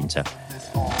allá a pinchar.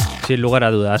 Sin lugar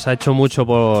a dudas, ha hecho mucho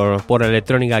por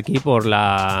electrónica aquí, por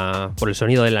el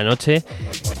sonido de la noche.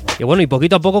 Y bueno, y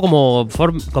poquito a poco,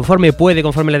 conforme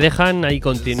le dejan, ahí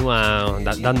continúa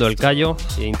dando el callo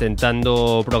e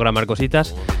intentando programar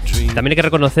cositas. También hay que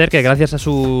reconocer que gracias a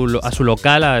su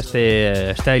local, a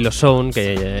este Style of Sound,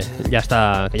 que ya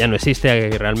no existe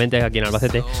realmente aquí en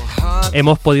Albacete,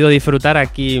 hemos podido disfrutar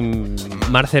aquí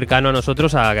más cercano a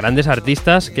nosotros a grandes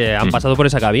artistas que han pasado por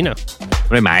esa cabina.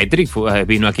 Maetrix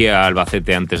vino aquí a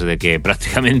Albacete antes de que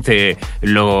prácticamente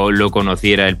lo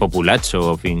conociera el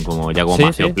populacho, en fin, como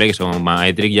Mafioplex o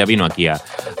Maetrix ya vino aquí a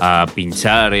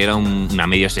pinchar. Era una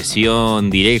medio sesión,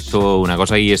 directo, una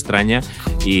cosa ahí extraña,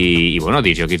 y bueno,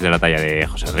 disjockeys de la talla de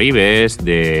José Ribes,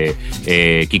 de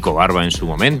Kiko Barba en su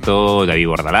momento, David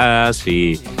Bordalás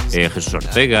y Jesús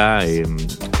Ortega, y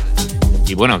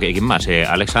bueno, ¿quién más?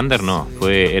 Alexander no,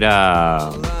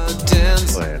 era...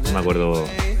 Joder, no me acuerdo...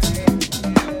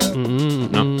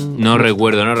 No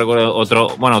recuerdo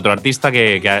otro artista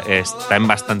que está en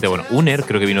bastante bueno. Uner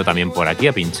creo que vino también por aquí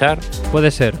a pinchar. Puede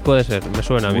ser, me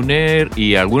suena a mí. Uner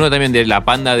y alguno también de la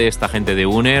panda de esta gente de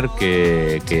Uner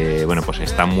que bueno, pues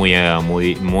está muy a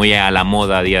la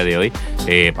moda a día de hoy.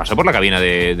 Pasó por la cabina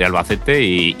de Albacete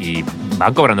y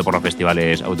van cobrando por los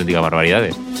festivales auténticas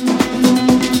barbaridades.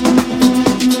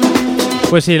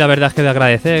 Pues sí, la verdad es que de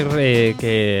agradecer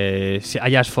que se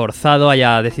haya esforzado,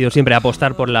 haya decidido siempre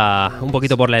apostar un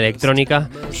poquito por la electrónica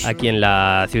aquí en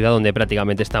la ciudad donde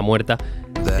prácticamente está muerta.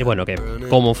 Y bueno, que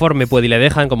conforme puede y le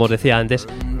dejan, como os decía antes,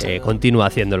 continúa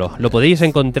haciéndolo. Lo podéis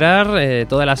encontrar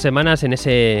todas las semanas en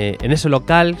ese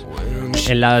local,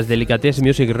 en las Delicatessen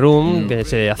Music Room, que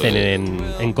se hacen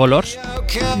en Colors.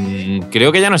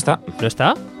 Creo que ya no está. ¿No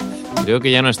está? Creo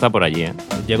que ya no está por allí, ¿eh?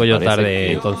 Llego yo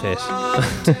tarde, entonces.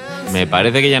 Me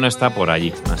parece que ya no está por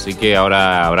allí, así que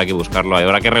ahora habrá que buscarlo,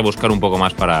 habrá que rebuscar un poco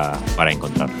más para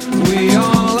encontrarlo.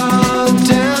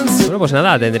 Bueno, pues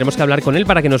nada, tendremos que hablar con él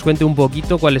para que nos cuente un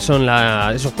poquito cuáles son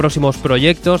esos próximos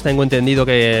proyectos. Tengo entendido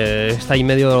que está ahí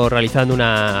medio realizando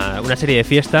una serie de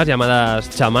fiestas llamadas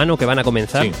Chamano que van a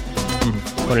comenzar, sí,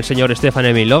 con el señor Stefan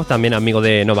Emilov, también amigo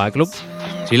de Nova Club.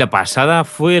 Sí, la pasada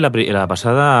fue la primera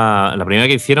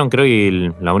que hicieron, creo,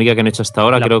 y la única que han hecho hasta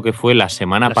ahora, creo que fue la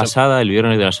semana pasada, el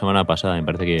viernes de la semana pasada, me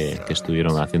parece que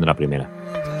estuvieron haciendo la primera.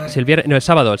 Sí, el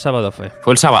sábado fue.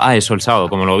 Fue el sábado, el sábado.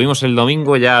 Como lo vimos el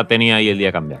domingo, ya tenía ahí el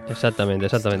día cambiado. Exactamente,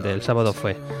 el sábado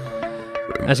fue.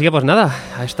 Así que pues nada,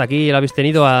 hasta aquí lo habéis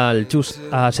tenido al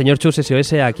señor Chus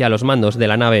SOS aquí a los mandos de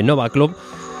la nave Nova Club,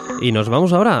 y nos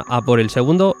vamos ahora a por el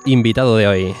segundo invitado de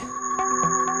hoy.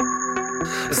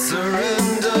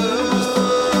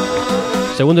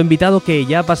 Segundo invitado que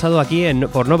ya ha pasado aquí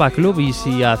por Nova Club, y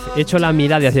si has hecho la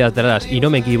mirada hacia atrás y no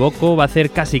me equivoco, va a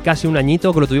hacer casi un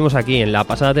añito que lo tuvimos aquí en la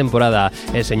pasada temporada,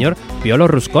 el señor Piolo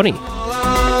Rusconi.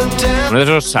 Uno de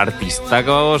esos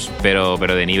artistacos, pero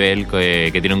de nivel,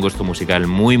 que tiene un gusto musical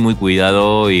muy, muy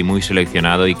cuidado y muy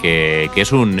seleccionado y que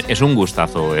es un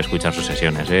gustazo escuchar sus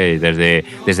sesiones. Desde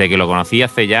que lo conocí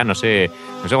hace ya, no sé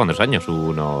cuántos años,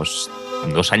 unos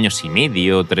 2 años y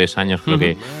medio, 3 años creo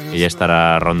que ya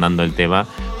estará rondando el tema,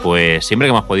 pues siempre que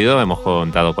hemos podido hemos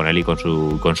contado con él y con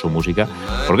su música,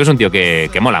 porque es un tío que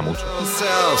mola mucho.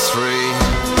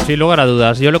 Sin lugar a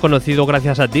dudas, yo lo he conocido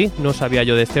gracias a ti, no sabía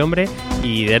yo de este hombre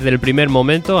y desde el primer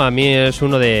momento a mí es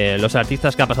uno de los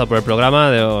artistas que ha pasado por el programa,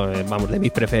 de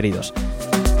mis preferidos.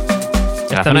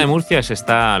 En la zona de Murcia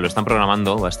lo están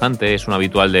programando bastante, es un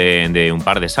habitual de un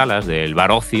par de salas, del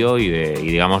Bar Ocio y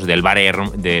digamos del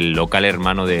local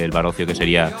hermano del Bar Ocio que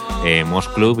sería Mos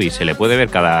Club, y se le puede ver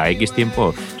cada X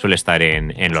tiempo, suele estar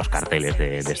en los carteles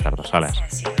de estas dos salas.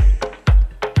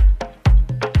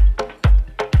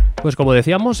 Pues como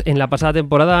decíamos, en la pasada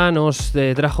temporada nos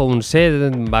trajo un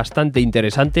set bastante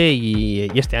interesante y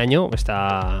este año,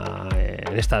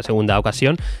 en esta segunda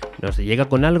ocasión, nos llega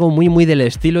con algo muy muy del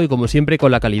estilo y como siempre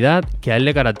con la calidad que a él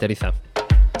le caracteriza.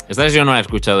 Esta sesión no la he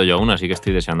escuchado yo aún, así que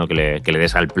estoy deseando que le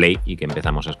des al play y que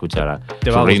empezamos a escuchar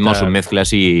sus ritmos, sus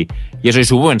mezclas y eso, y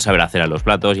su buen saber hacer a los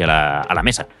platos y a la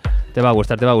mesa. Te va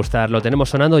a gustar. Lo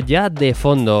tenemos sonando ya de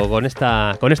fondo con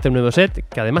este nuevo set,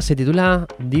 que además se titula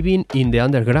Living in the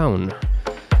Underground.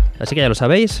 Así que ya lo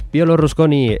sabéis, Piolo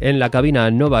Rusconi en la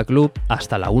cabina Nova Club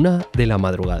hasta la 1 de la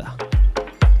madrugada.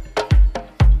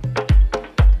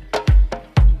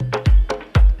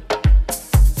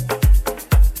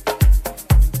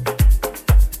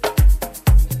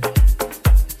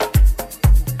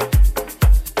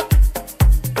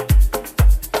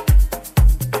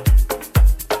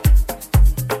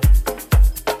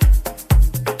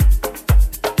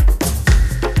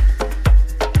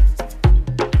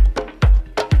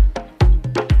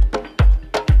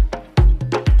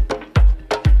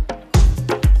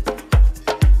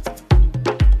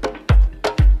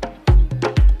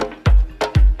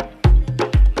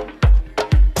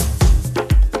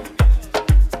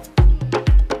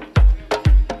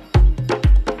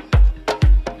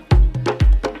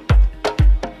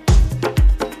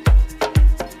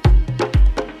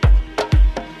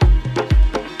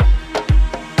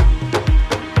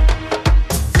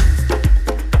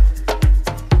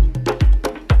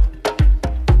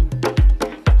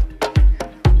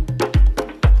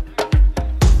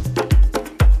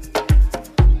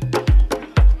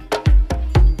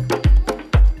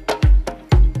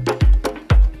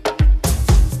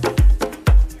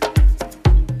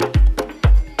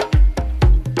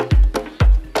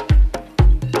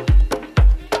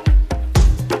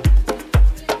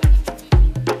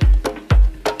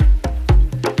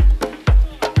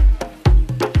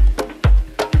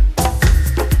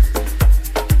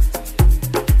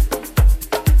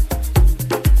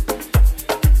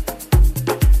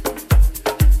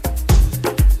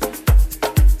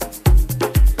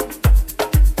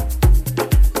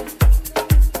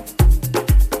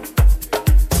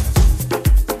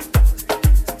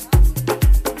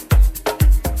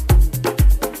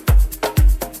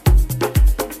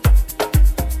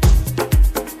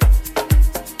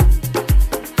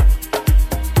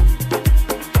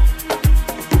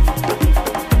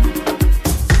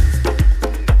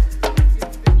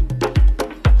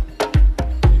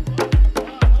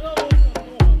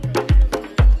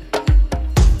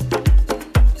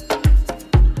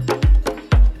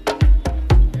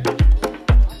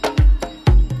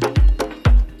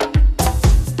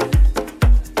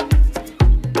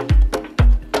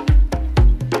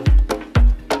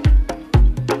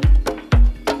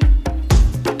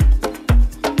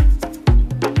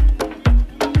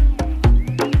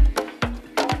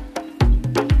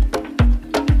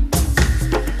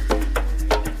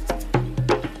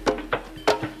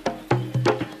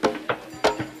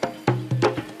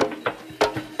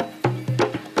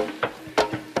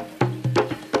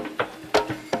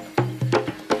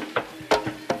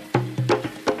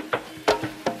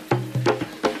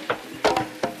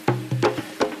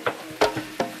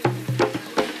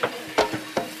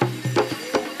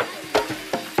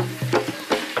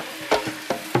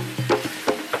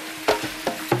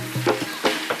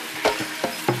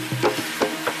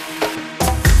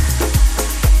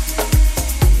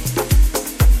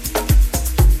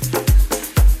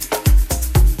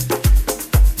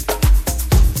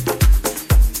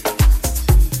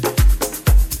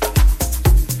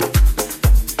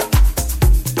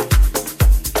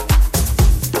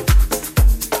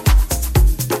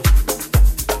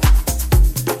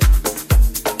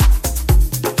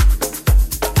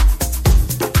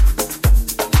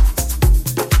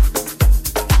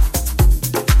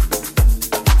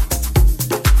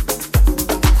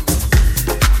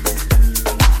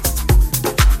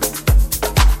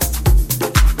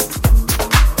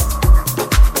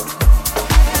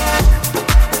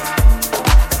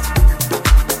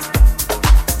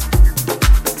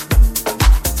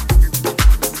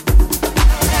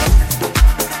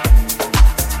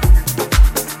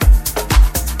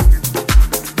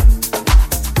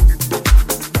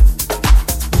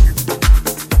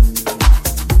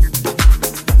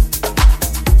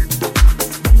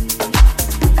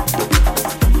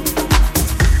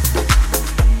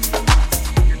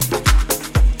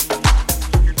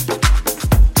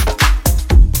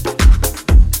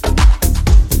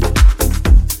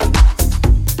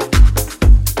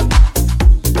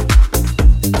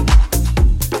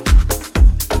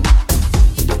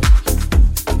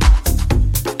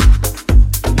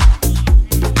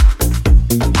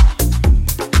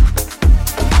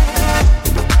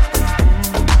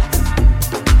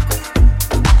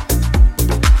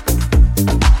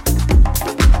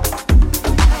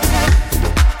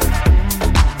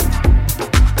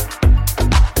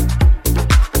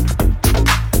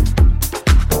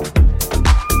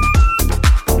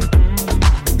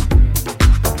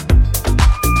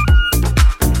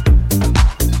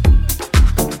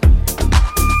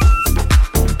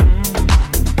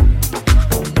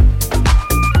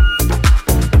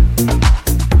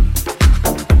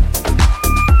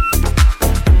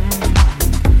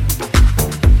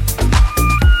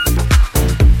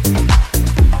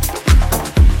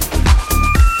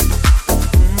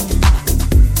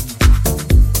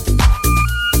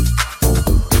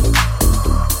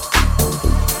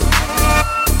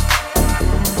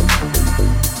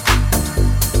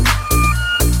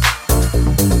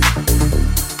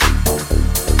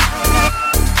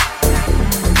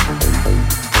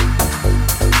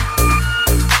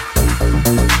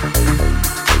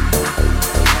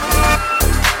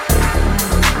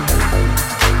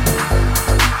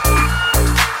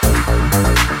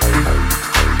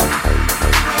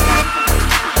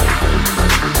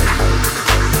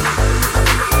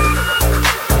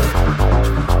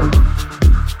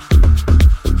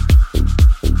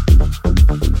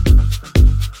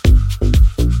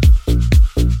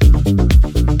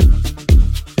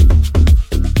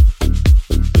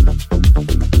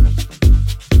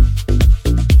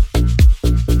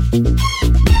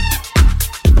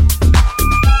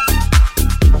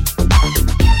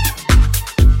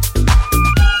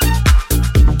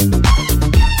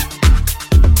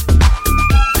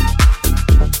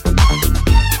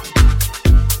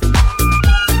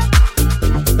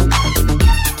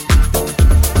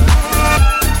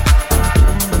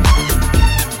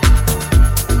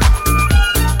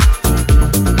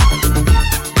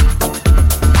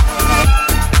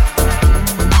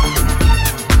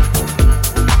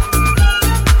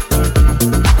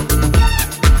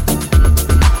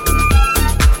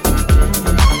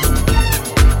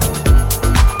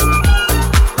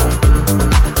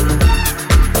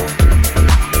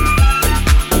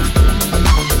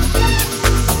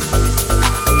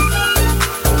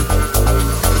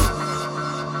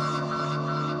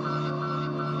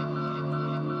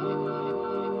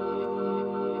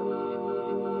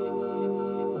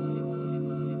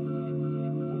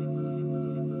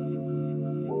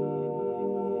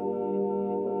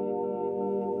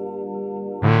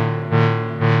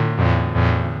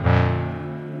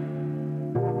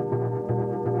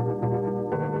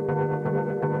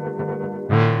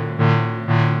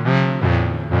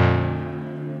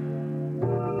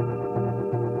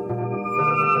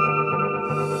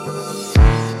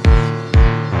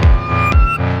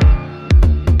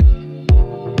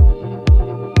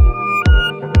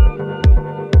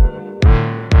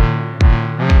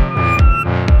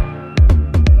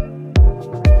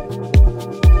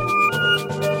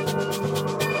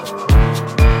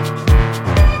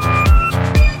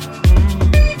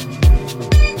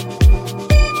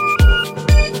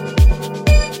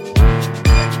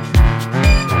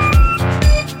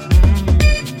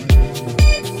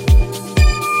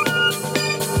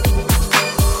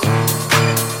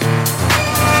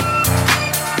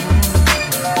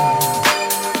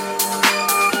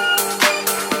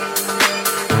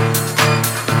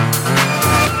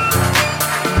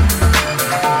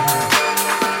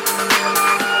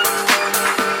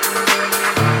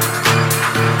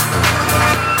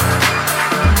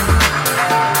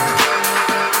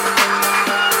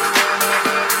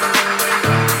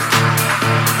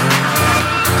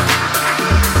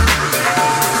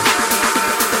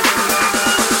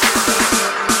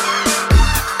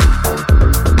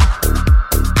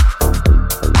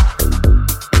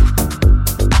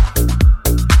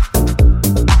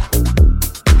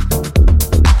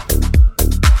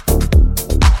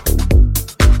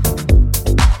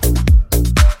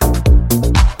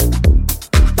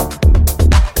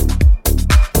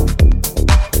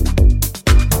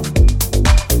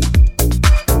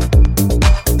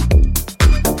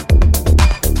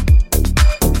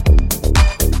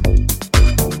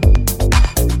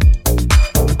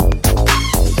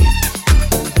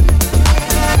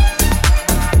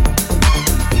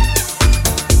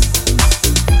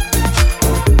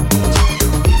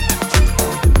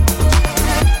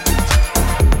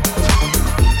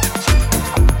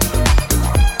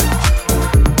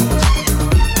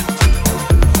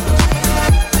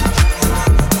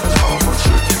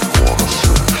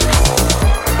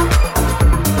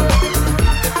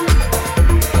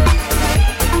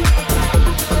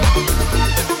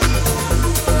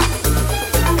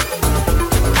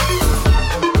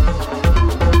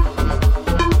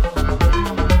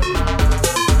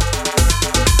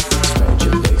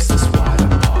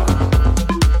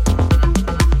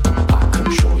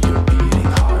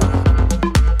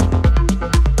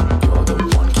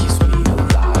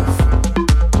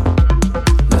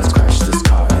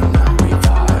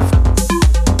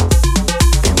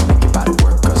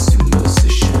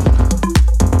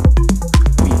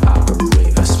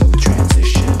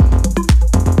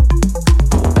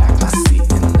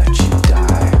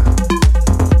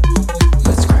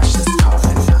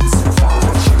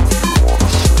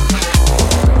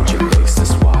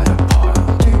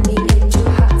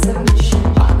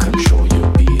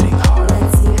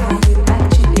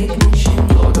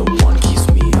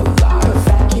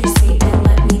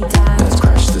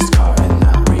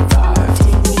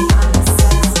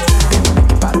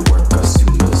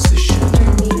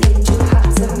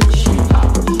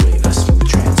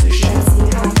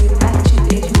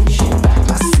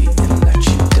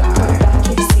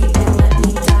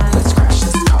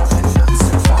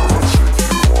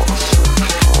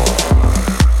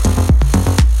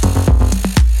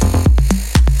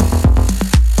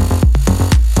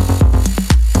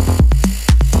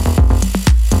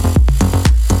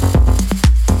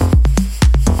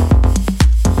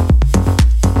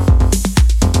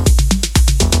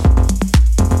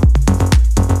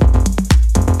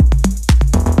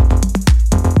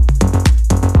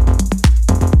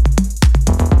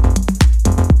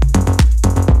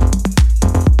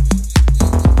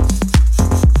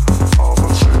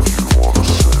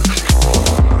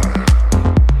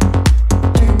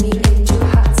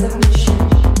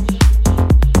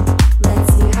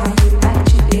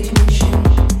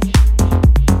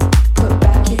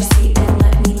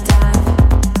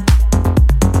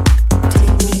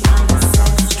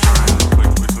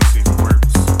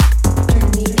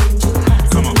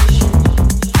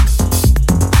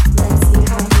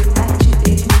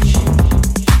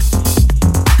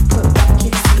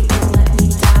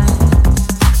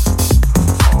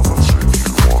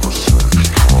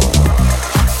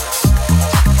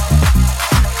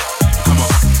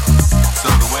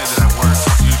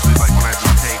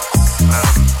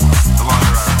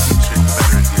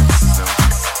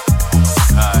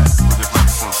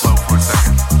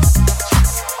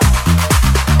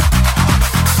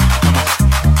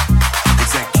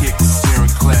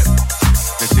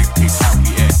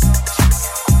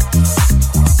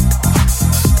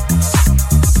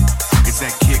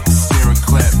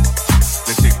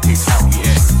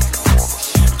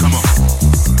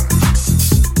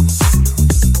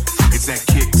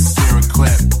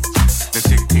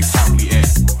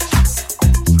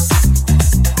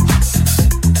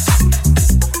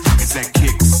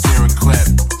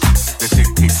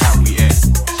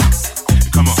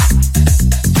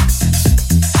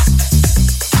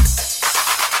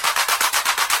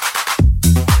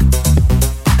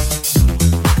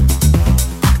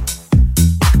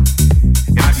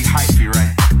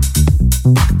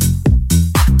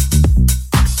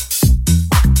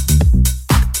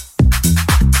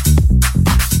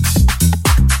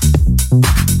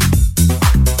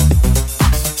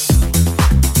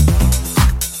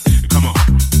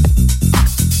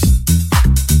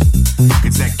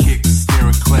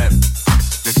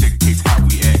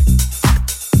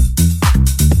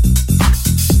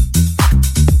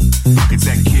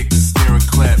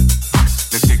 slab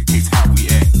that dictates how we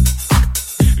act.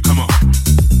 Come on.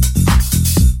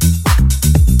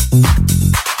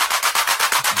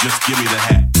 Just give me the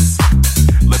hats.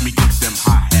 Let me get them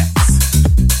hi-hats.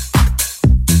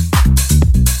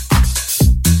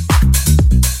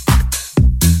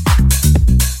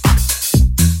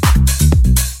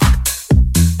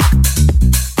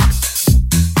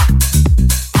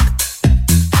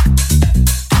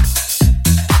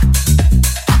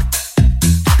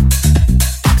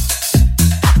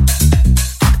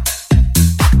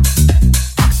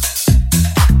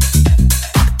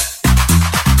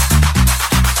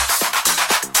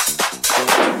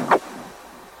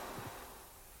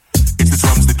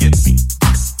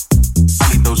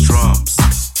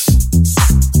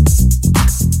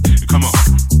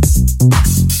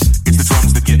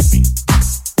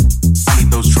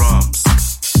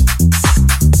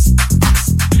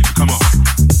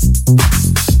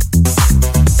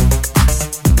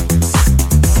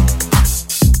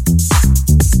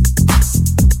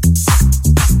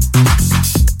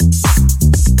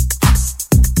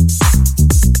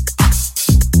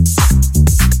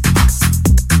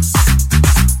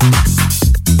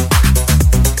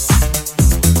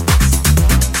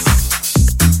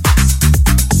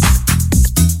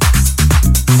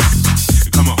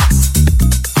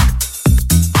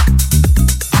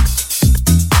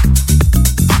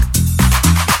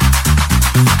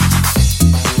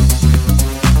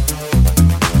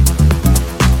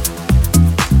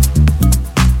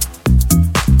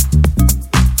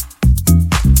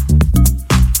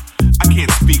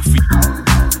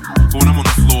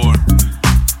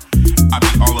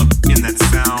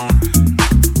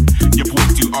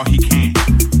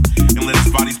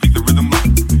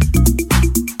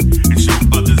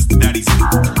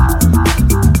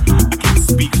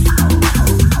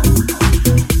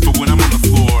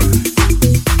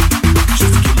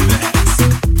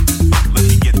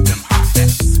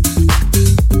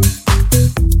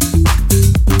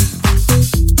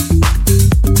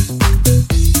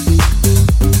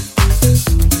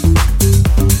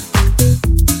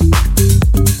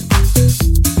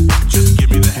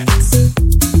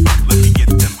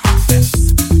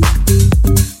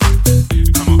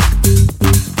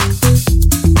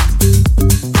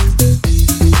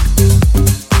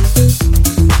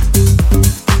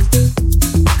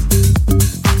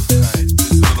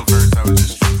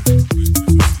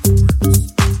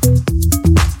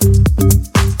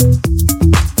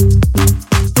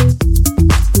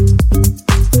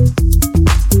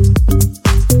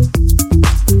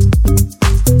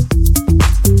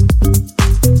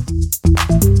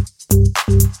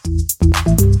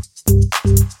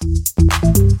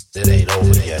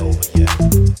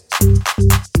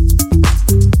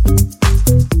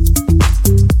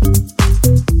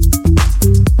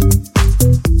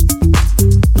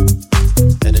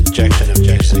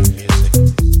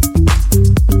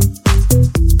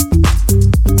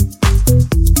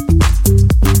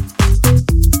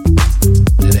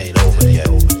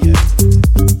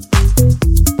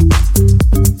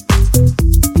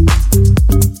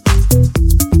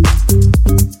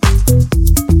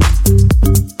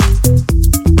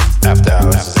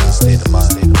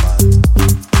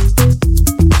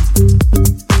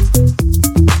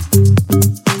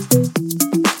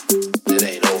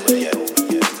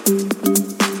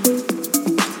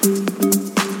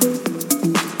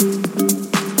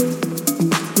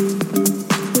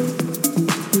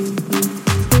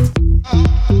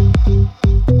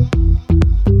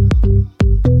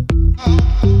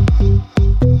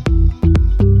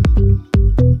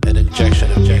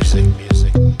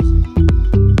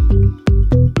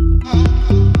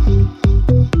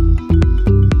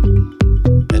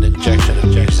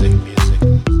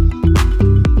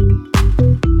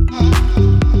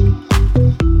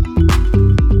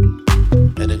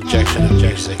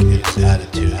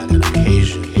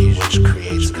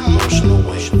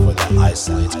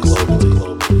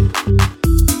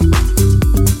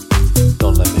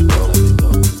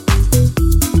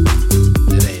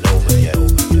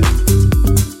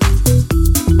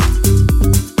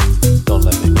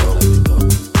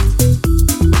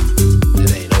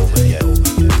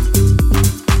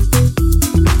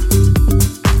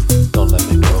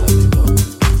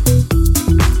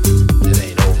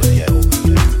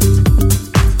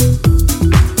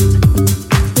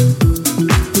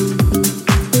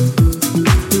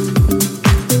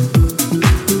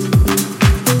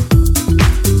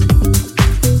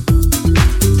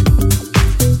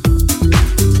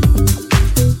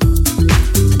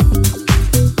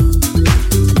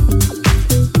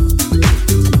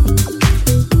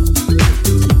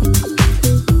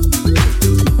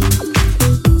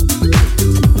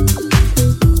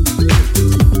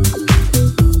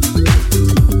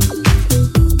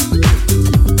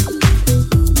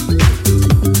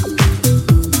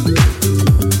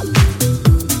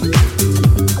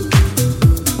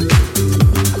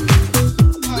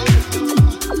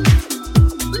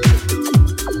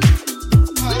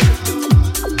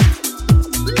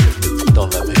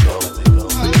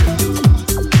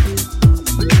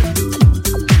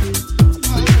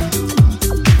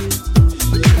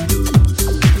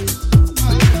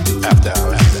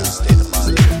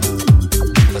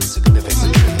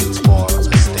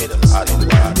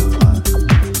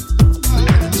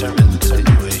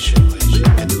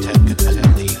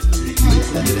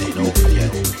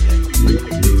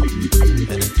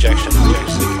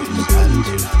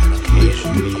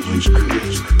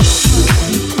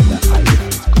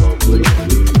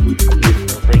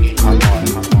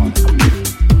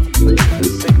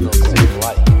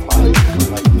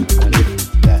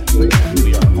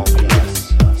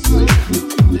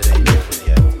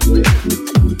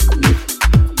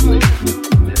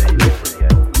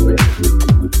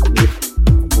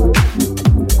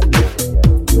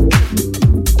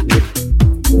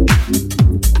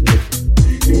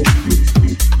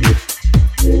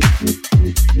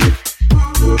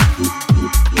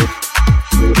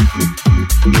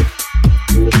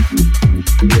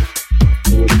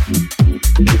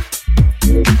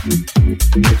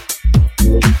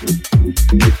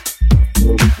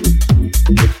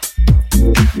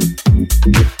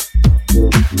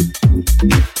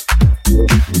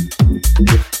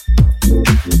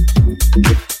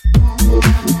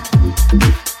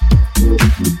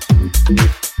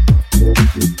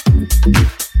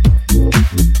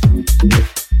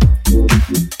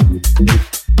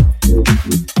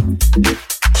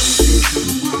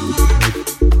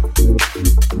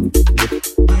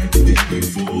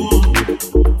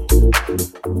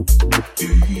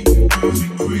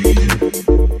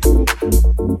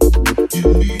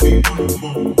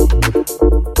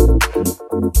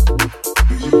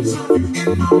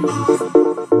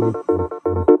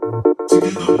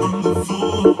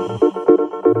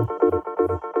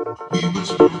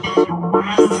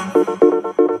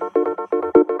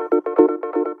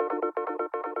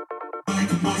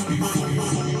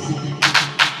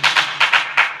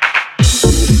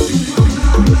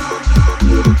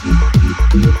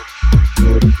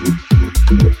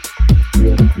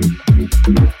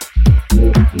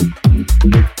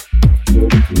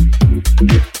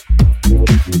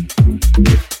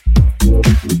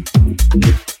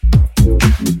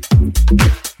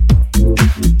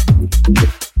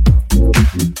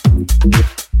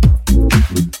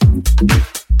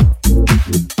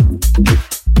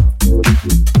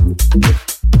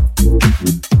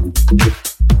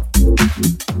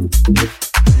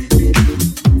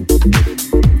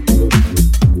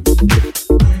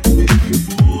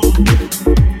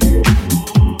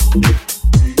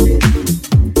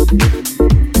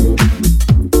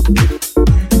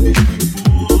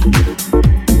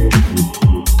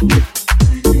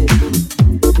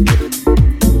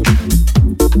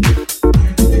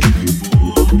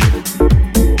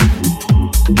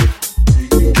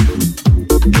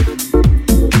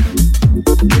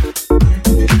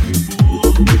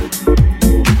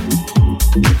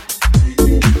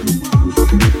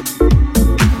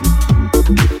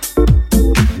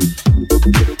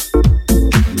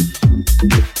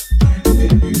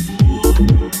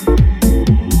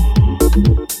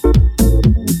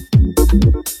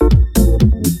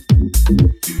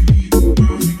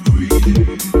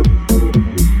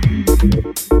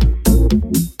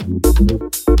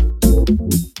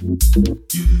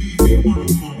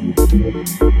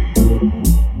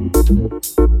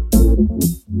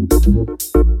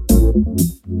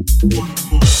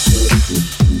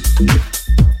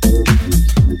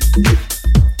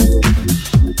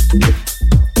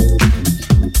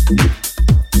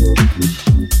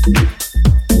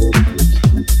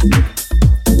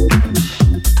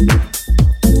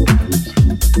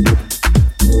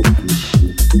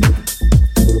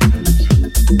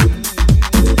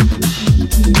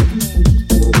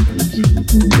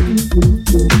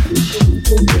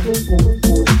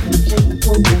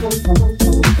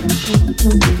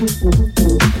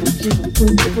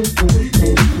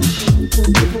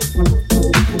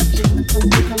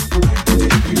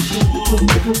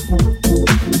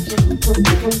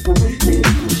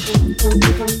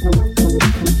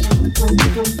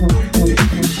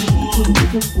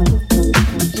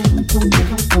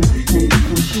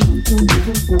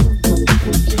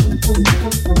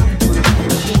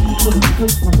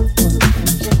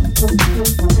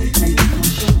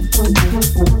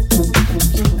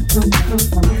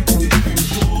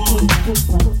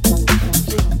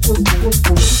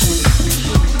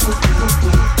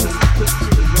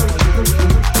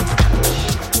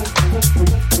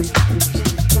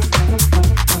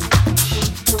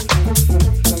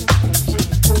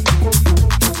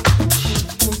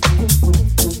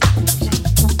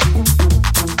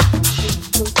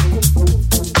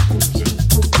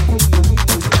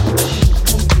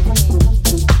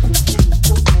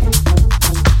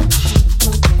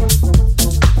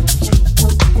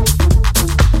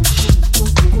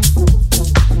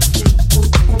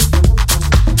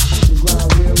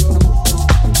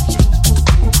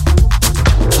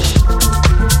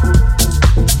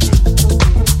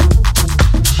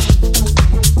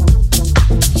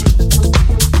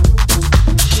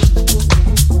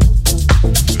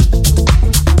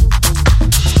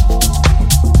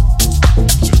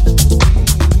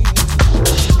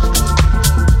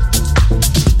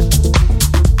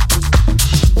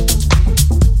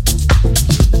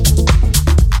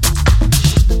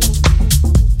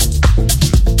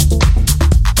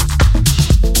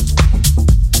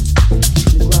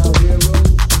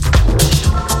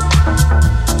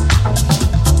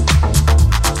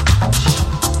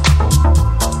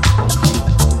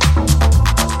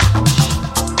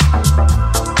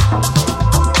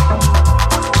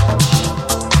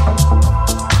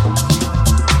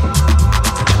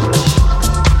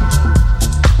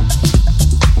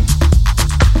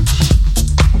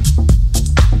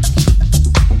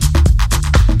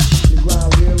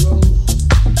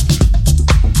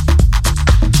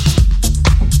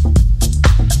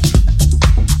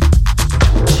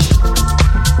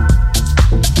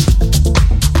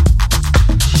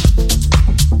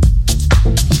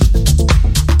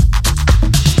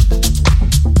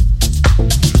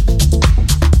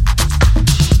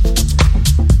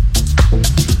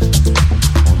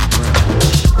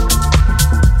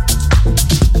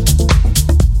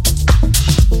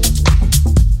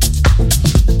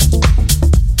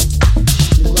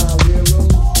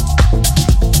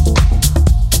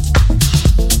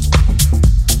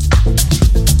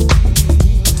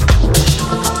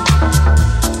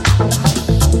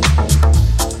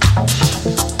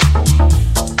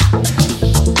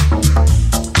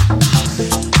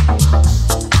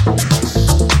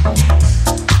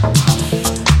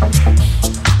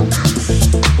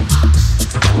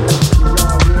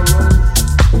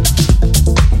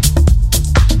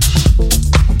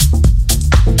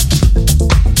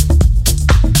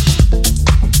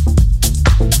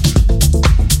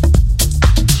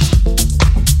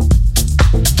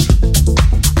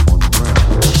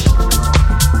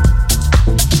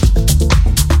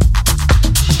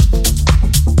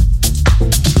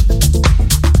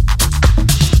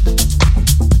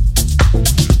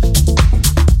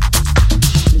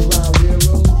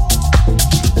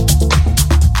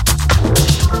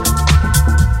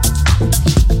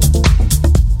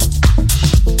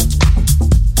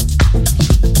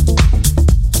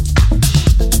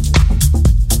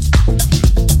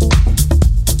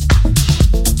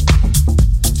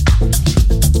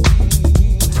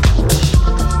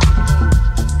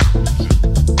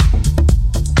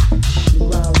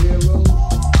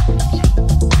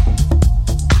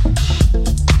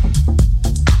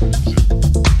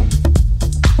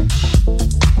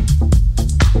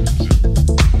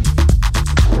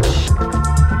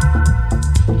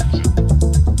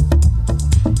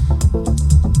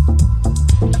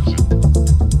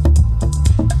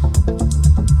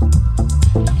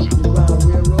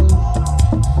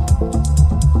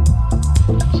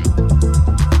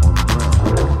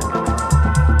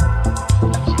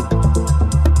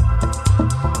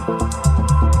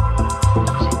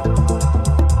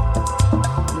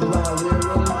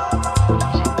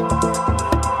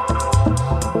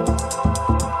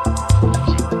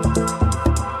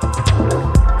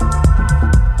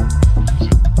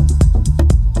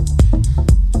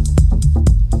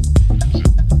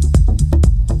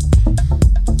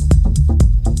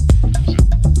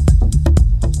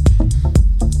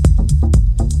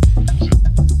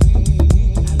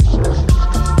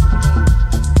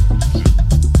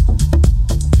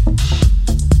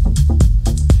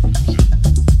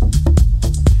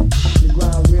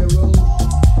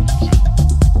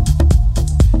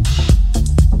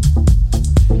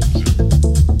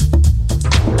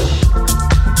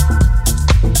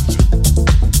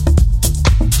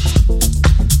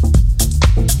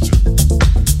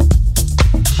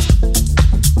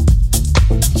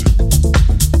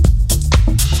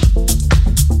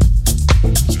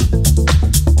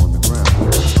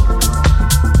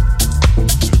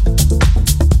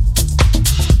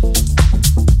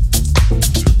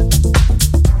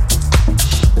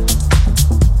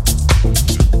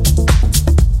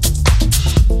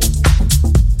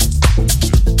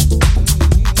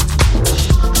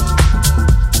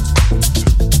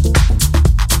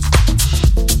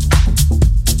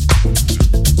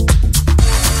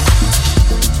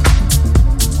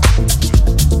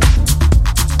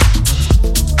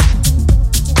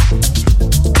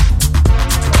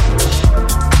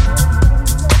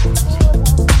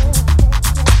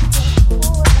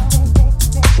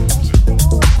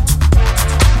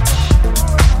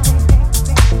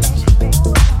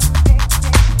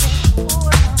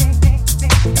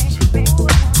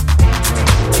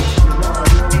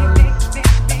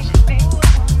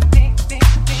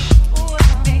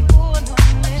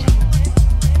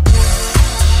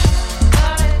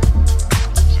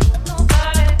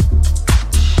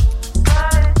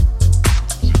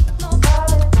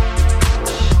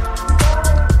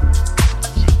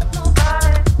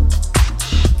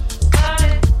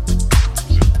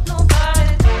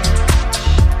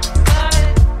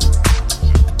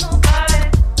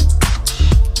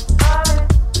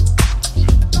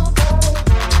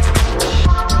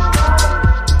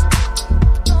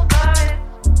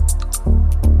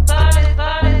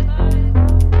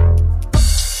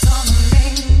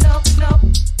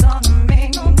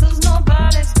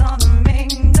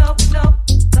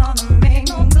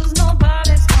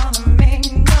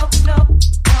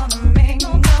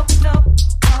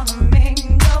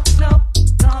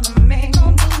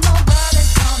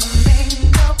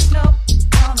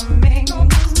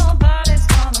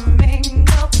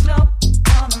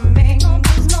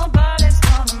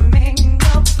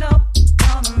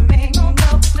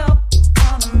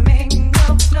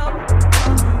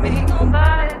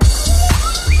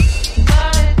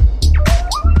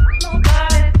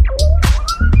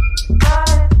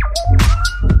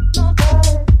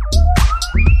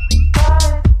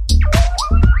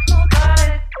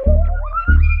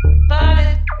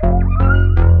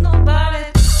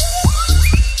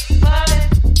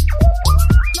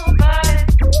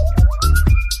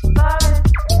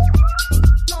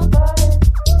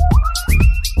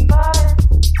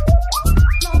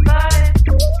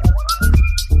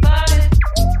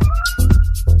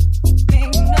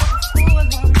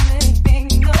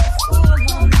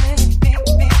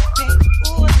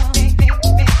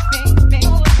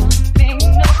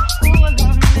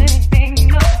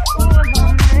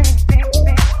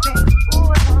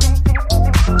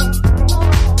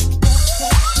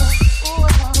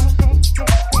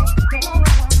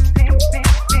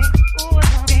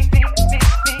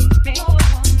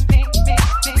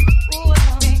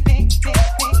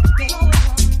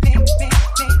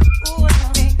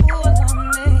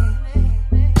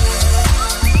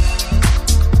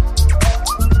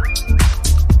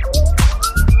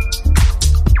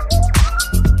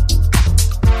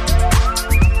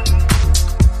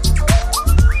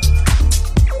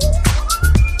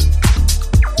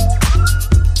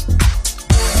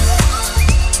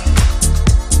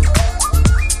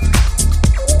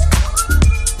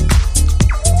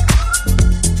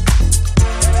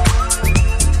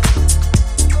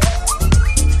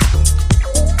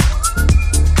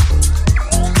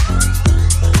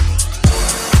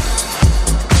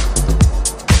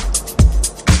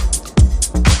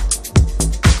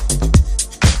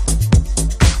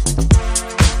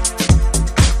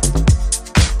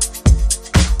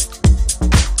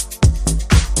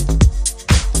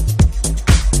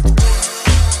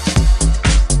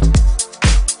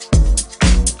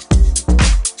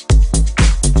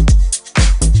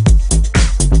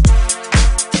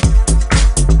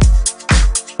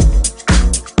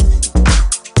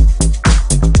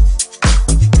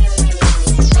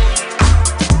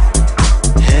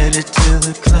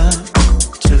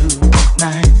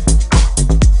 night.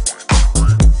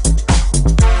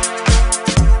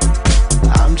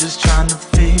 I'm just trying to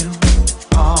feel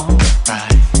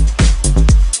alright.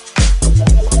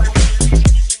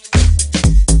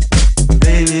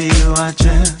 Baby, you are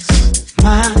just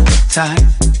my type.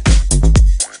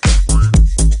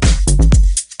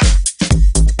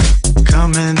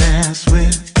 Come and dance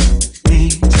with me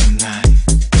tonight.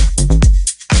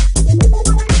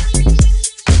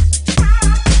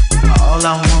 All I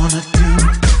wanna do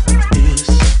is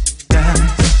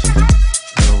dance.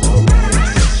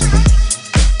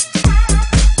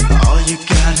 All you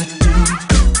gotta do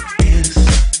is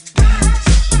dance.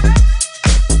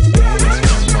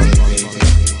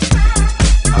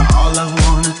 All I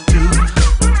wanna do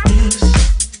is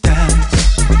dance.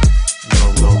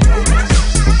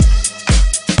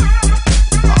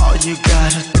 All you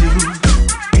gotta do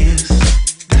is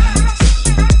dance.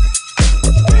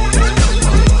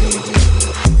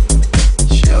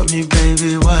 Show me,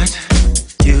 baby, what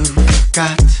you've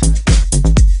got.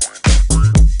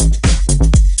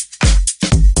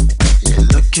 You're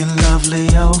looking lovely,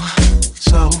 oh,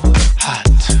 so hot.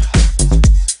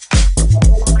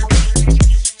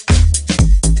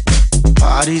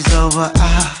 Party's over, I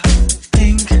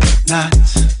think not.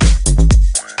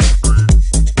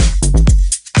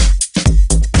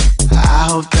 I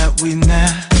hope that we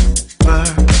never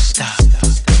stop.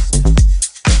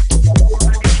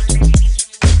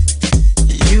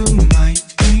 You might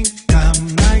think I'm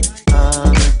like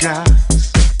other guys.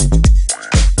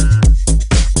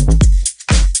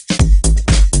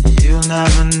 You'll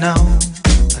never know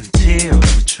until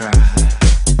you try.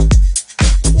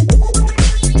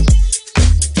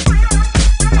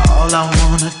 All I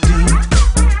wanna do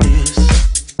is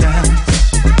dance.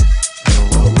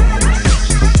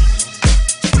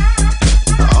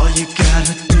 All you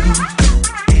gotta do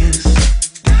is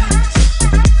dance.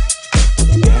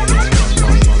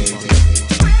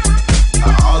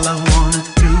 All I wanna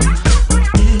do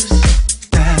is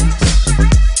dance.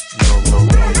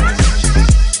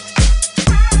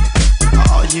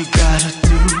 All you gotta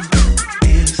do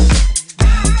is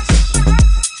dance.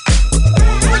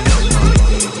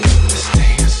 Let's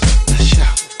dance, let's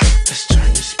shout, let's turn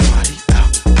this party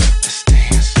out. Let's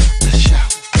dance, let's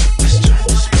shout, let's turn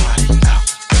this party out.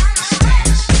 Let's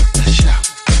dance, let's shout,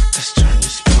 let's turn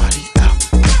this party out.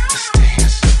 Let's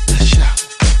dance, let's shout,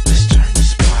 let's turn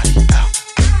this party out.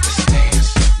 Let's dance,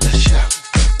 let's shout,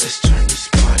 let's turn this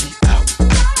party out.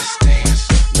 Let's dance,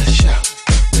 let's shout,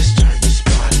 let's turn this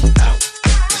party out.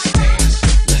 Let's dance,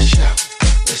 let's shout,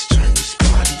 let's turn this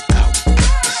party out.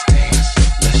 Let's dance,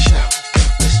 let's shout,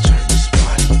 let's turn this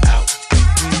party out.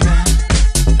 We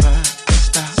never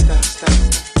stop.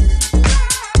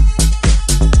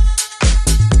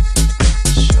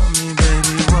 Show me,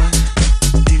 baby, what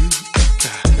you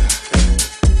got.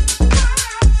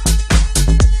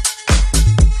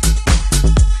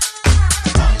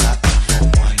 All I ever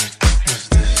wanted was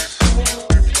this.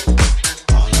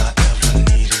 All I ever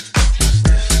needed was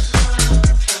this.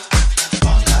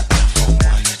 All I ever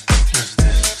wanted was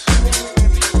this.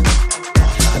 All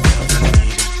I ever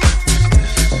needed was this.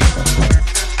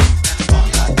 All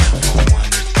I ever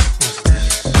wanted was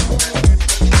this.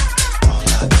 All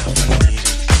I ever needed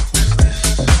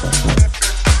was this.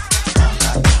 All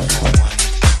I ever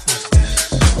wanted was this.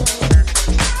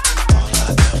 All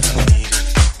I ever needed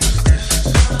was this.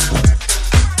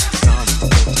 Some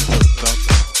folks look up,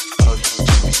 others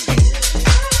to be seen.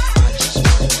 I just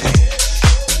wanna dance,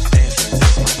 dancing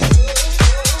with my feet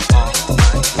all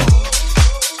night long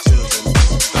till the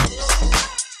music stops.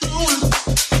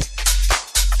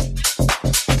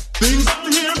 Things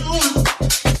I'm here doing.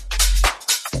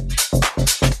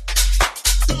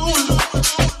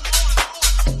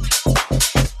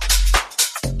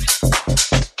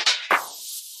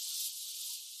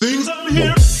 Things I'm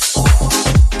here.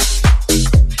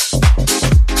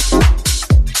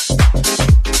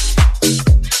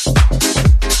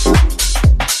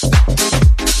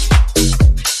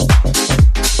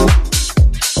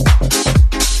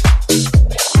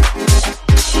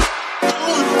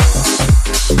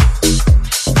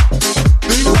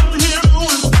 Things I'm here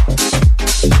doing.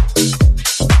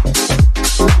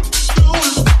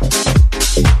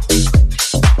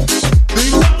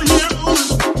 Things I'm here doing.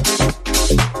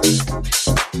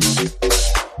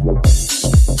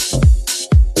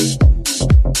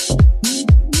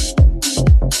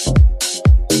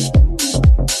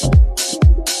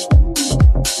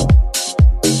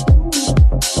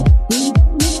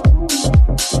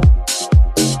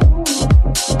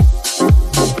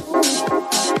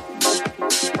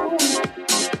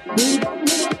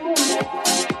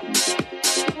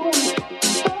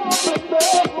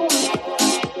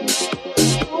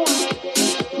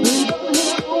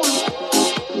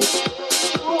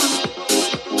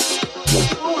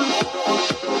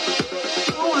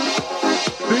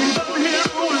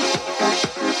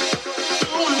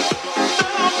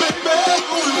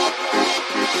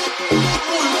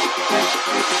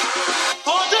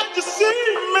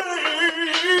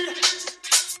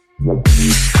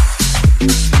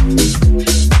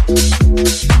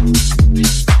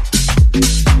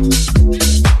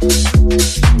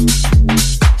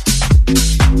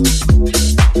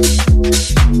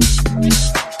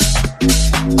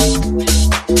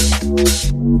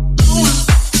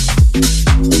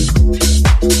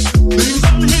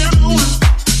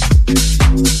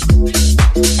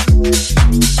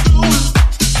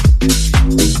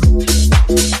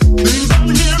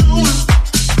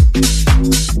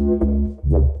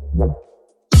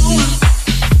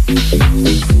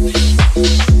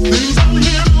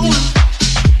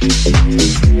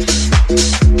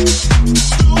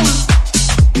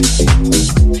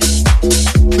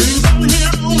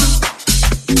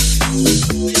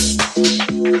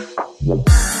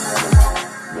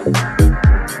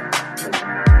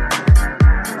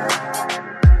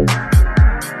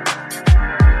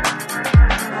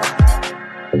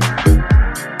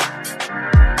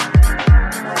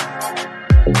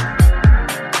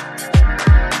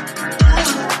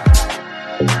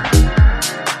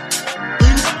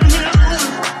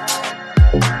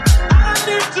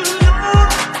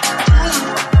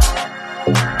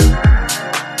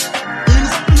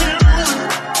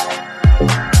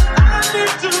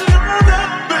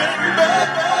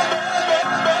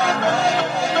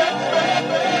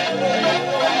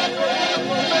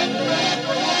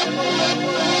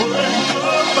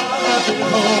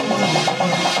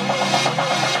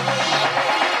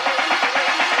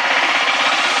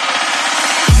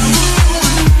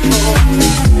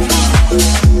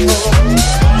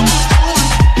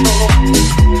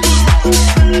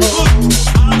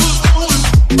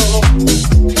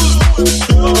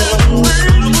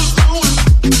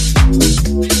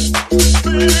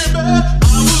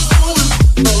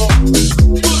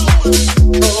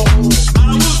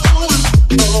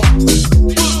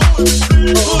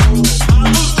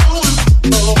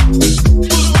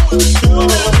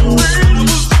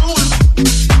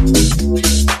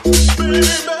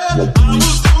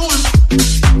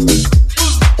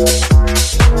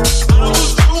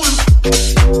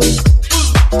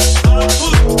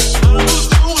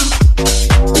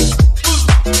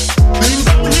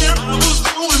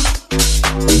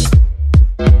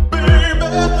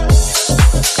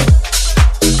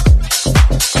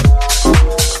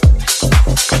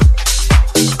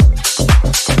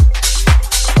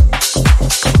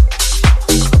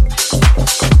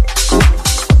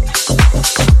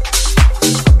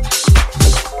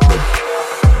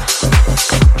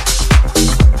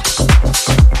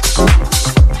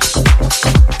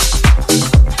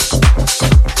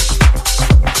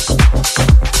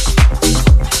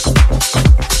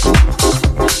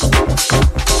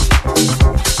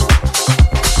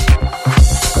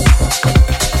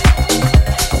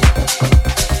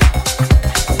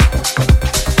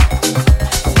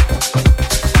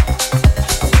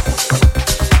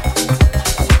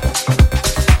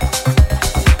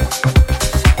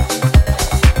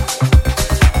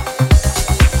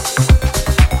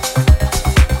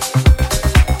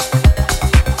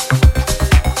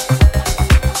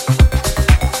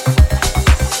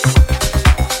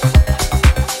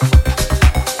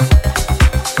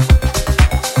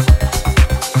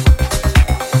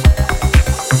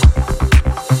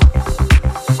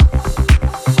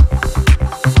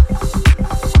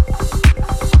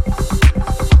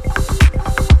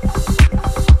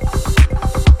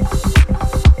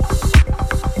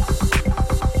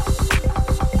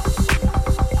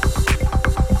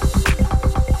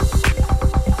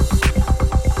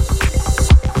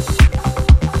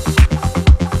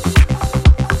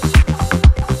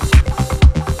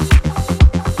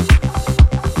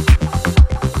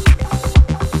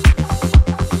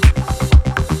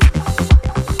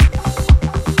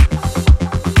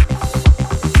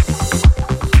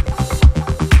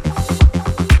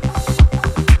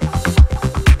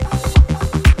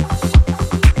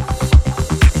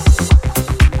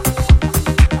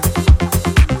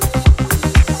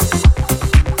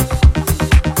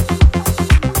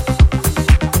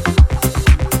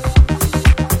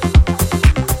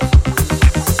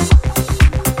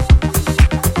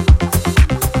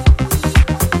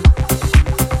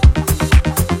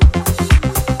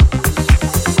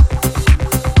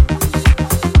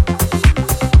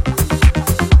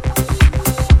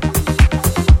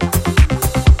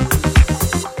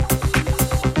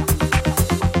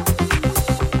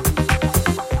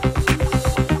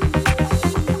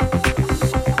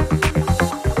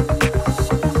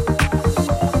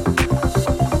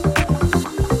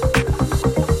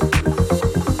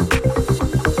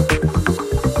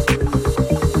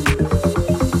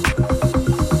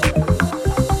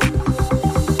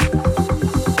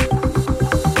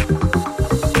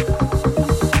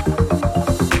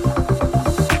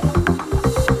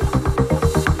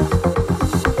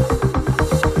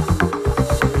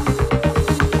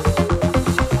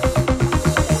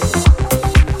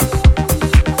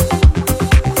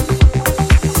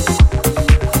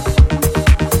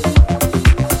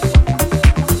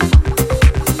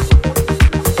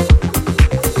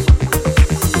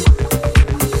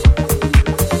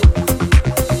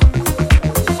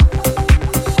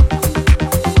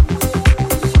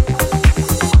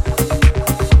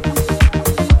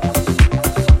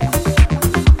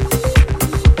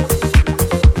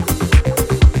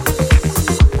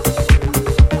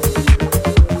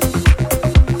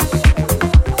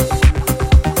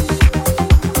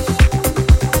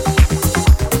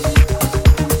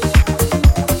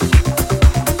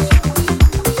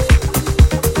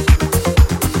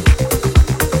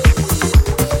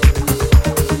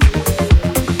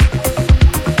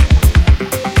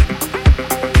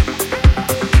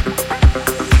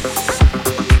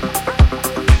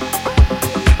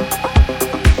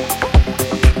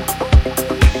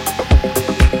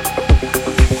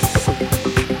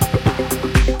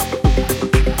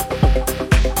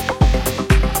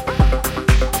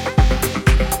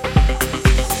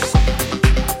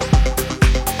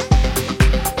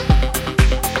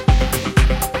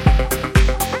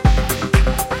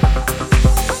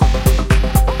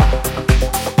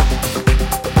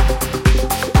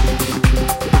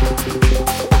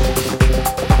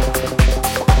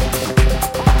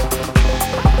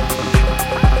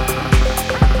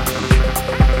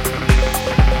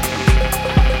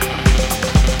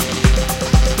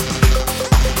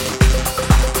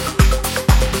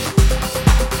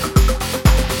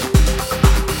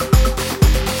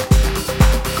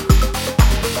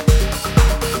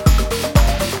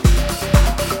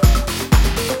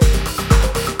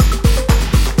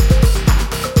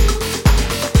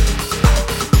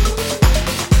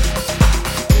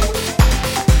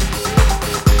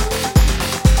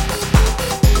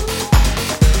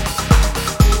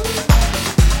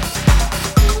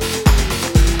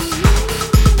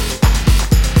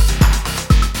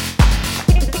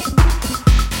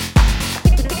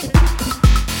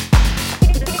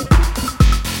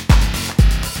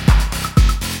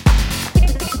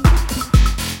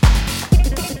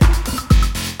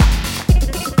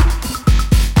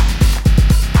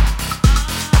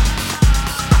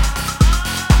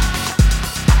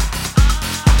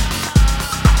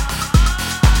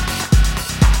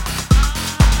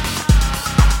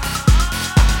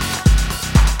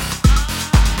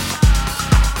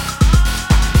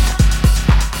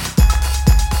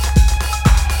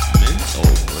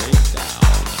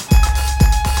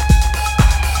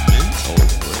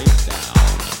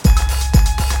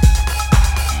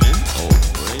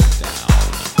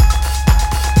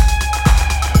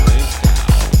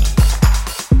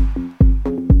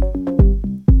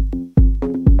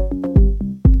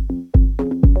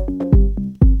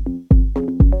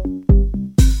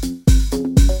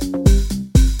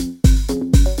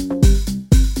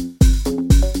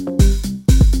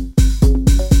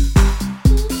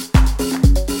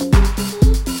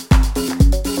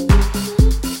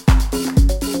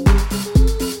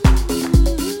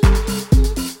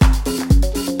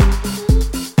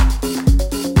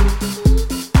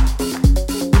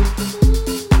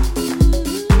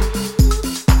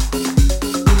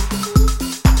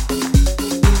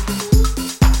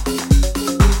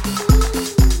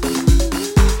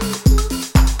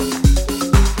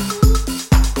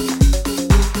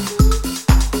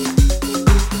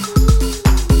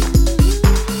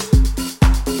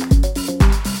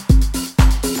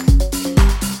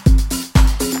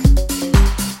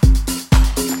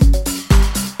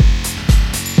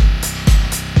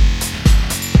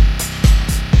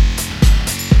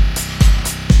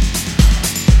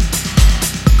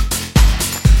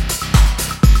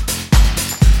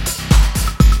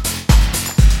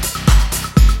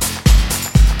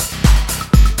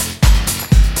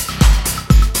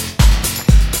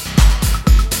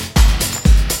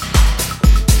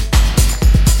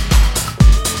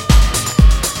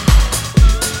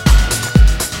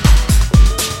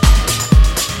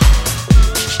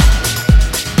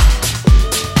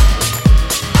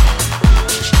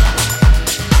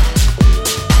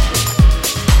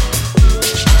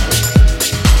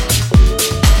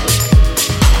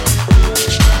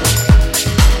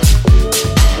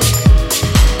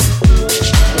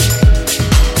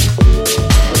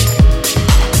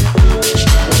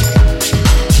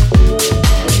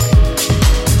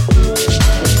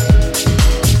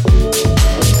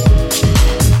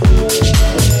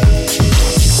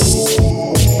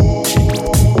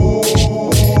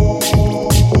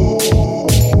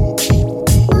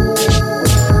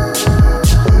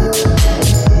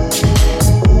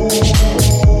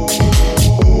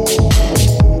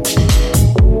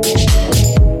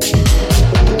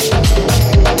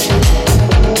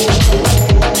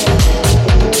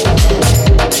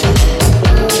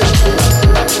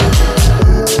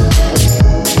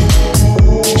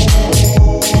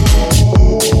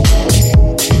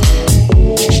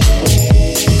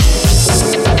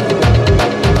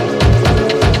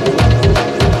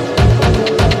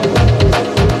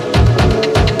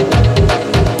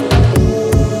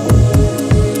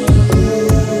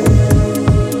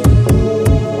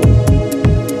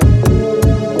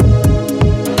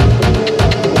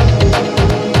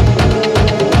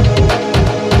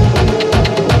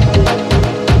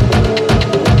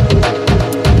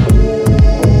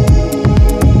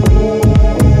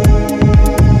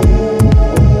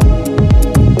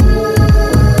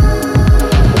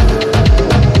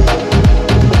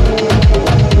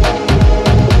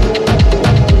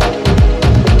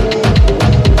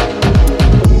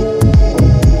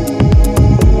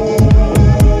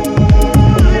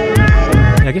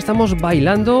 vamos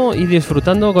bailando y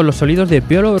disfrutando con los sonidos de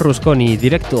Piolo Rusconi,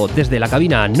 directo desde la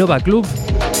cabina Nova Club.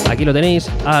 Aquí lo tenéis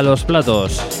a los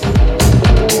platos.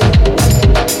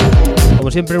 Como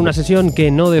siempre, una sesión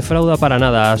que no defrauda para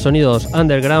nada. Sonidos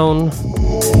underground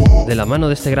de la mano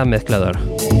de este gran mezclador.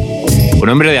 Un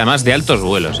hombre además de altos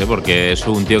vuelos, porque es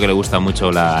un tío que le gusta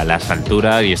mucho las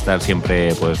alturas y estar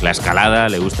siempre, pues la escalada,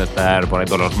 le gusta estar por ahí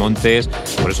por los montes.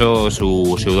 Por eso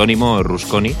su seudónimo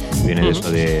Rusconi viene de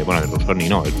eso de, bueno, de Rusconi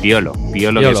no, el Piolo,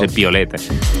 que es el piolete.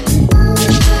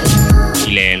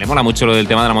 Y le mola mucho lo del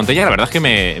tema de la montaña. La verdad es que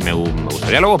me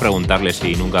gustaría luego preguntarle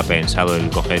si nunca ha pensado en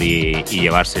coger y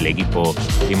llevarse el equipo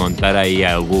y montar ahí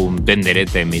algún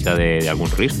tenderete en mitad de algún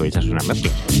risco y echarse unas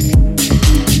mezclas.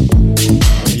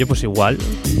 Yo pues igual,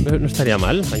 no estaría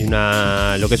mal. Hay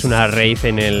lo que es una rave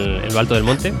en el Alto del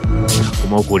Monte.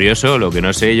 Como curioso, lo que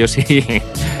no sé yo si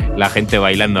la gente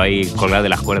bailando ahí colgada de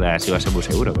las cuerdas iba a ser muy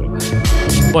seguro. Pero...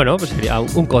 Bueno, pues sería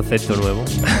un concepto nuevo.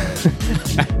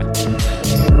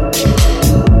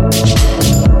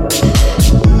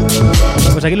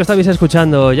 Pues aquí lo estáis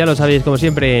escuchando, ya lo sabéis, como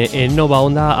siempre, en Nova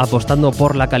Onda, apostando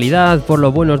por la calidad, por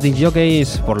los buenos disc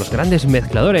jockeys, por los grandes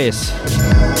mezcladores.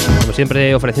 Como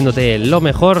siempre, ofreciéndote lo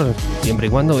mejor, siempre y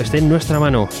cuando esté en nuestra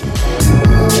mano.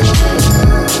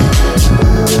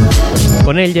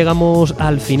 Con él llegamos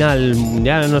al final,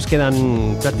 ya nos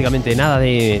quedan prácticamente nada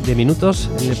de minutos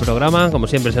en el programa. Como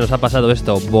siempre, se nos ha pasado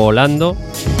esto volando.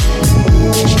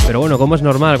 Pero bueno, como es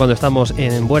normal cuando estamos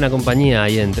en buena compañía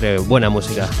y entre buena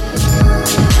música.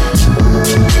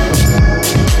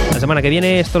 La semana que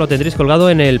viene esto lo tendréis colgado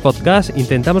en el podcast.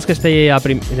 Intentaremos que esté a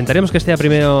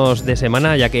primeros de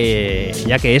semana, ya que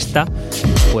esta,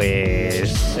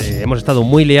 pues hemos estado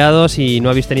muy liados y no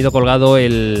habéis tenido colgado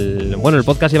el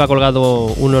podcast lleva colgado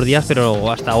unos días,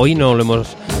 pero hasta hoy no lo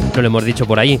hemos dicho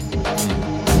por ahí.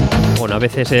 Bueno, a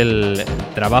veces el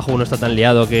trabajo uno está tan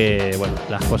liado que, bueno,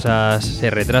 las cosas se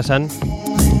retrasan.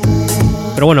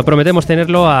 Pero bueno, prometemos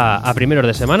tenerlo a primeros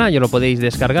de semana. Ya lo podéis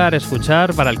descargar,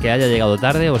 escuchar para el que haya llegado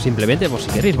tarde o simplemente, pues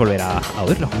si queréis volver a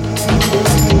oírlo.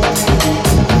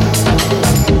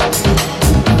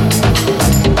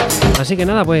 Así que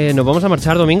nada, pues nos vamos a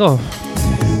marchar, Domingo.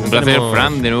 Un placer,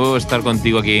 Fran, de nuevo estar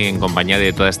contigo aquí en compañía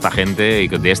de toda esta gente y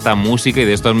de esta música y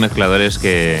de estos mezcladores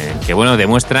que bueno,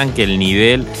 demuestran que el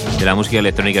nivel de la música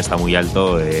electrónica está muy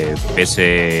alto,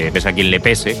 pese a quien le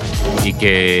pese, y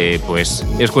que pues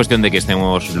es cuestión de que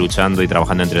estemos luchando y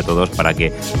trabajando entre todos para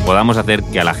que podamos hacer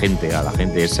que a la gente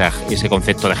ese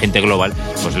concepto de gente global,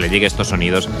 pues le llegue estos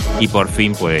sonidos y por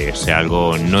fin pues sea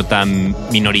algo no tan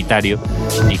minoritario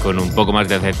y con un poco más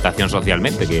de aceptación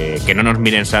socialmente, que no nos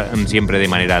miren siempre de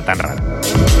manera tan rara.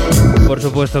 Por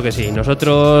supuesto que sí.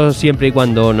 Nosotros, siempre y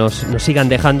cuando nos sigan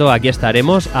dejando, aquí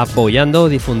estaremos apoyando,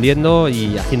 difundiendo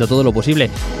y haciendo todo lo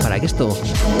posible para que esto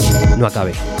no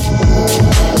acabe.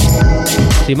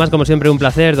 Sin más, como siempre, un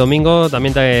placer, Domingo.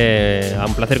 También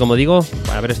un placer, como digo,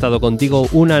 por haber estado contigo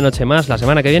una noche más. La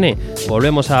semana que viene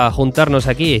volvemos a juntarnos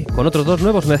aquí con otros dos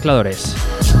nuevos mezcladores.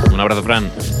 Un abrazo, Fran.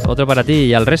 Otro para ti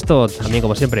y al resto, también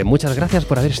como siempre, muchas gracias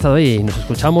por haber estado ahí. Nos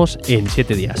escuchamos en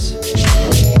 7 días.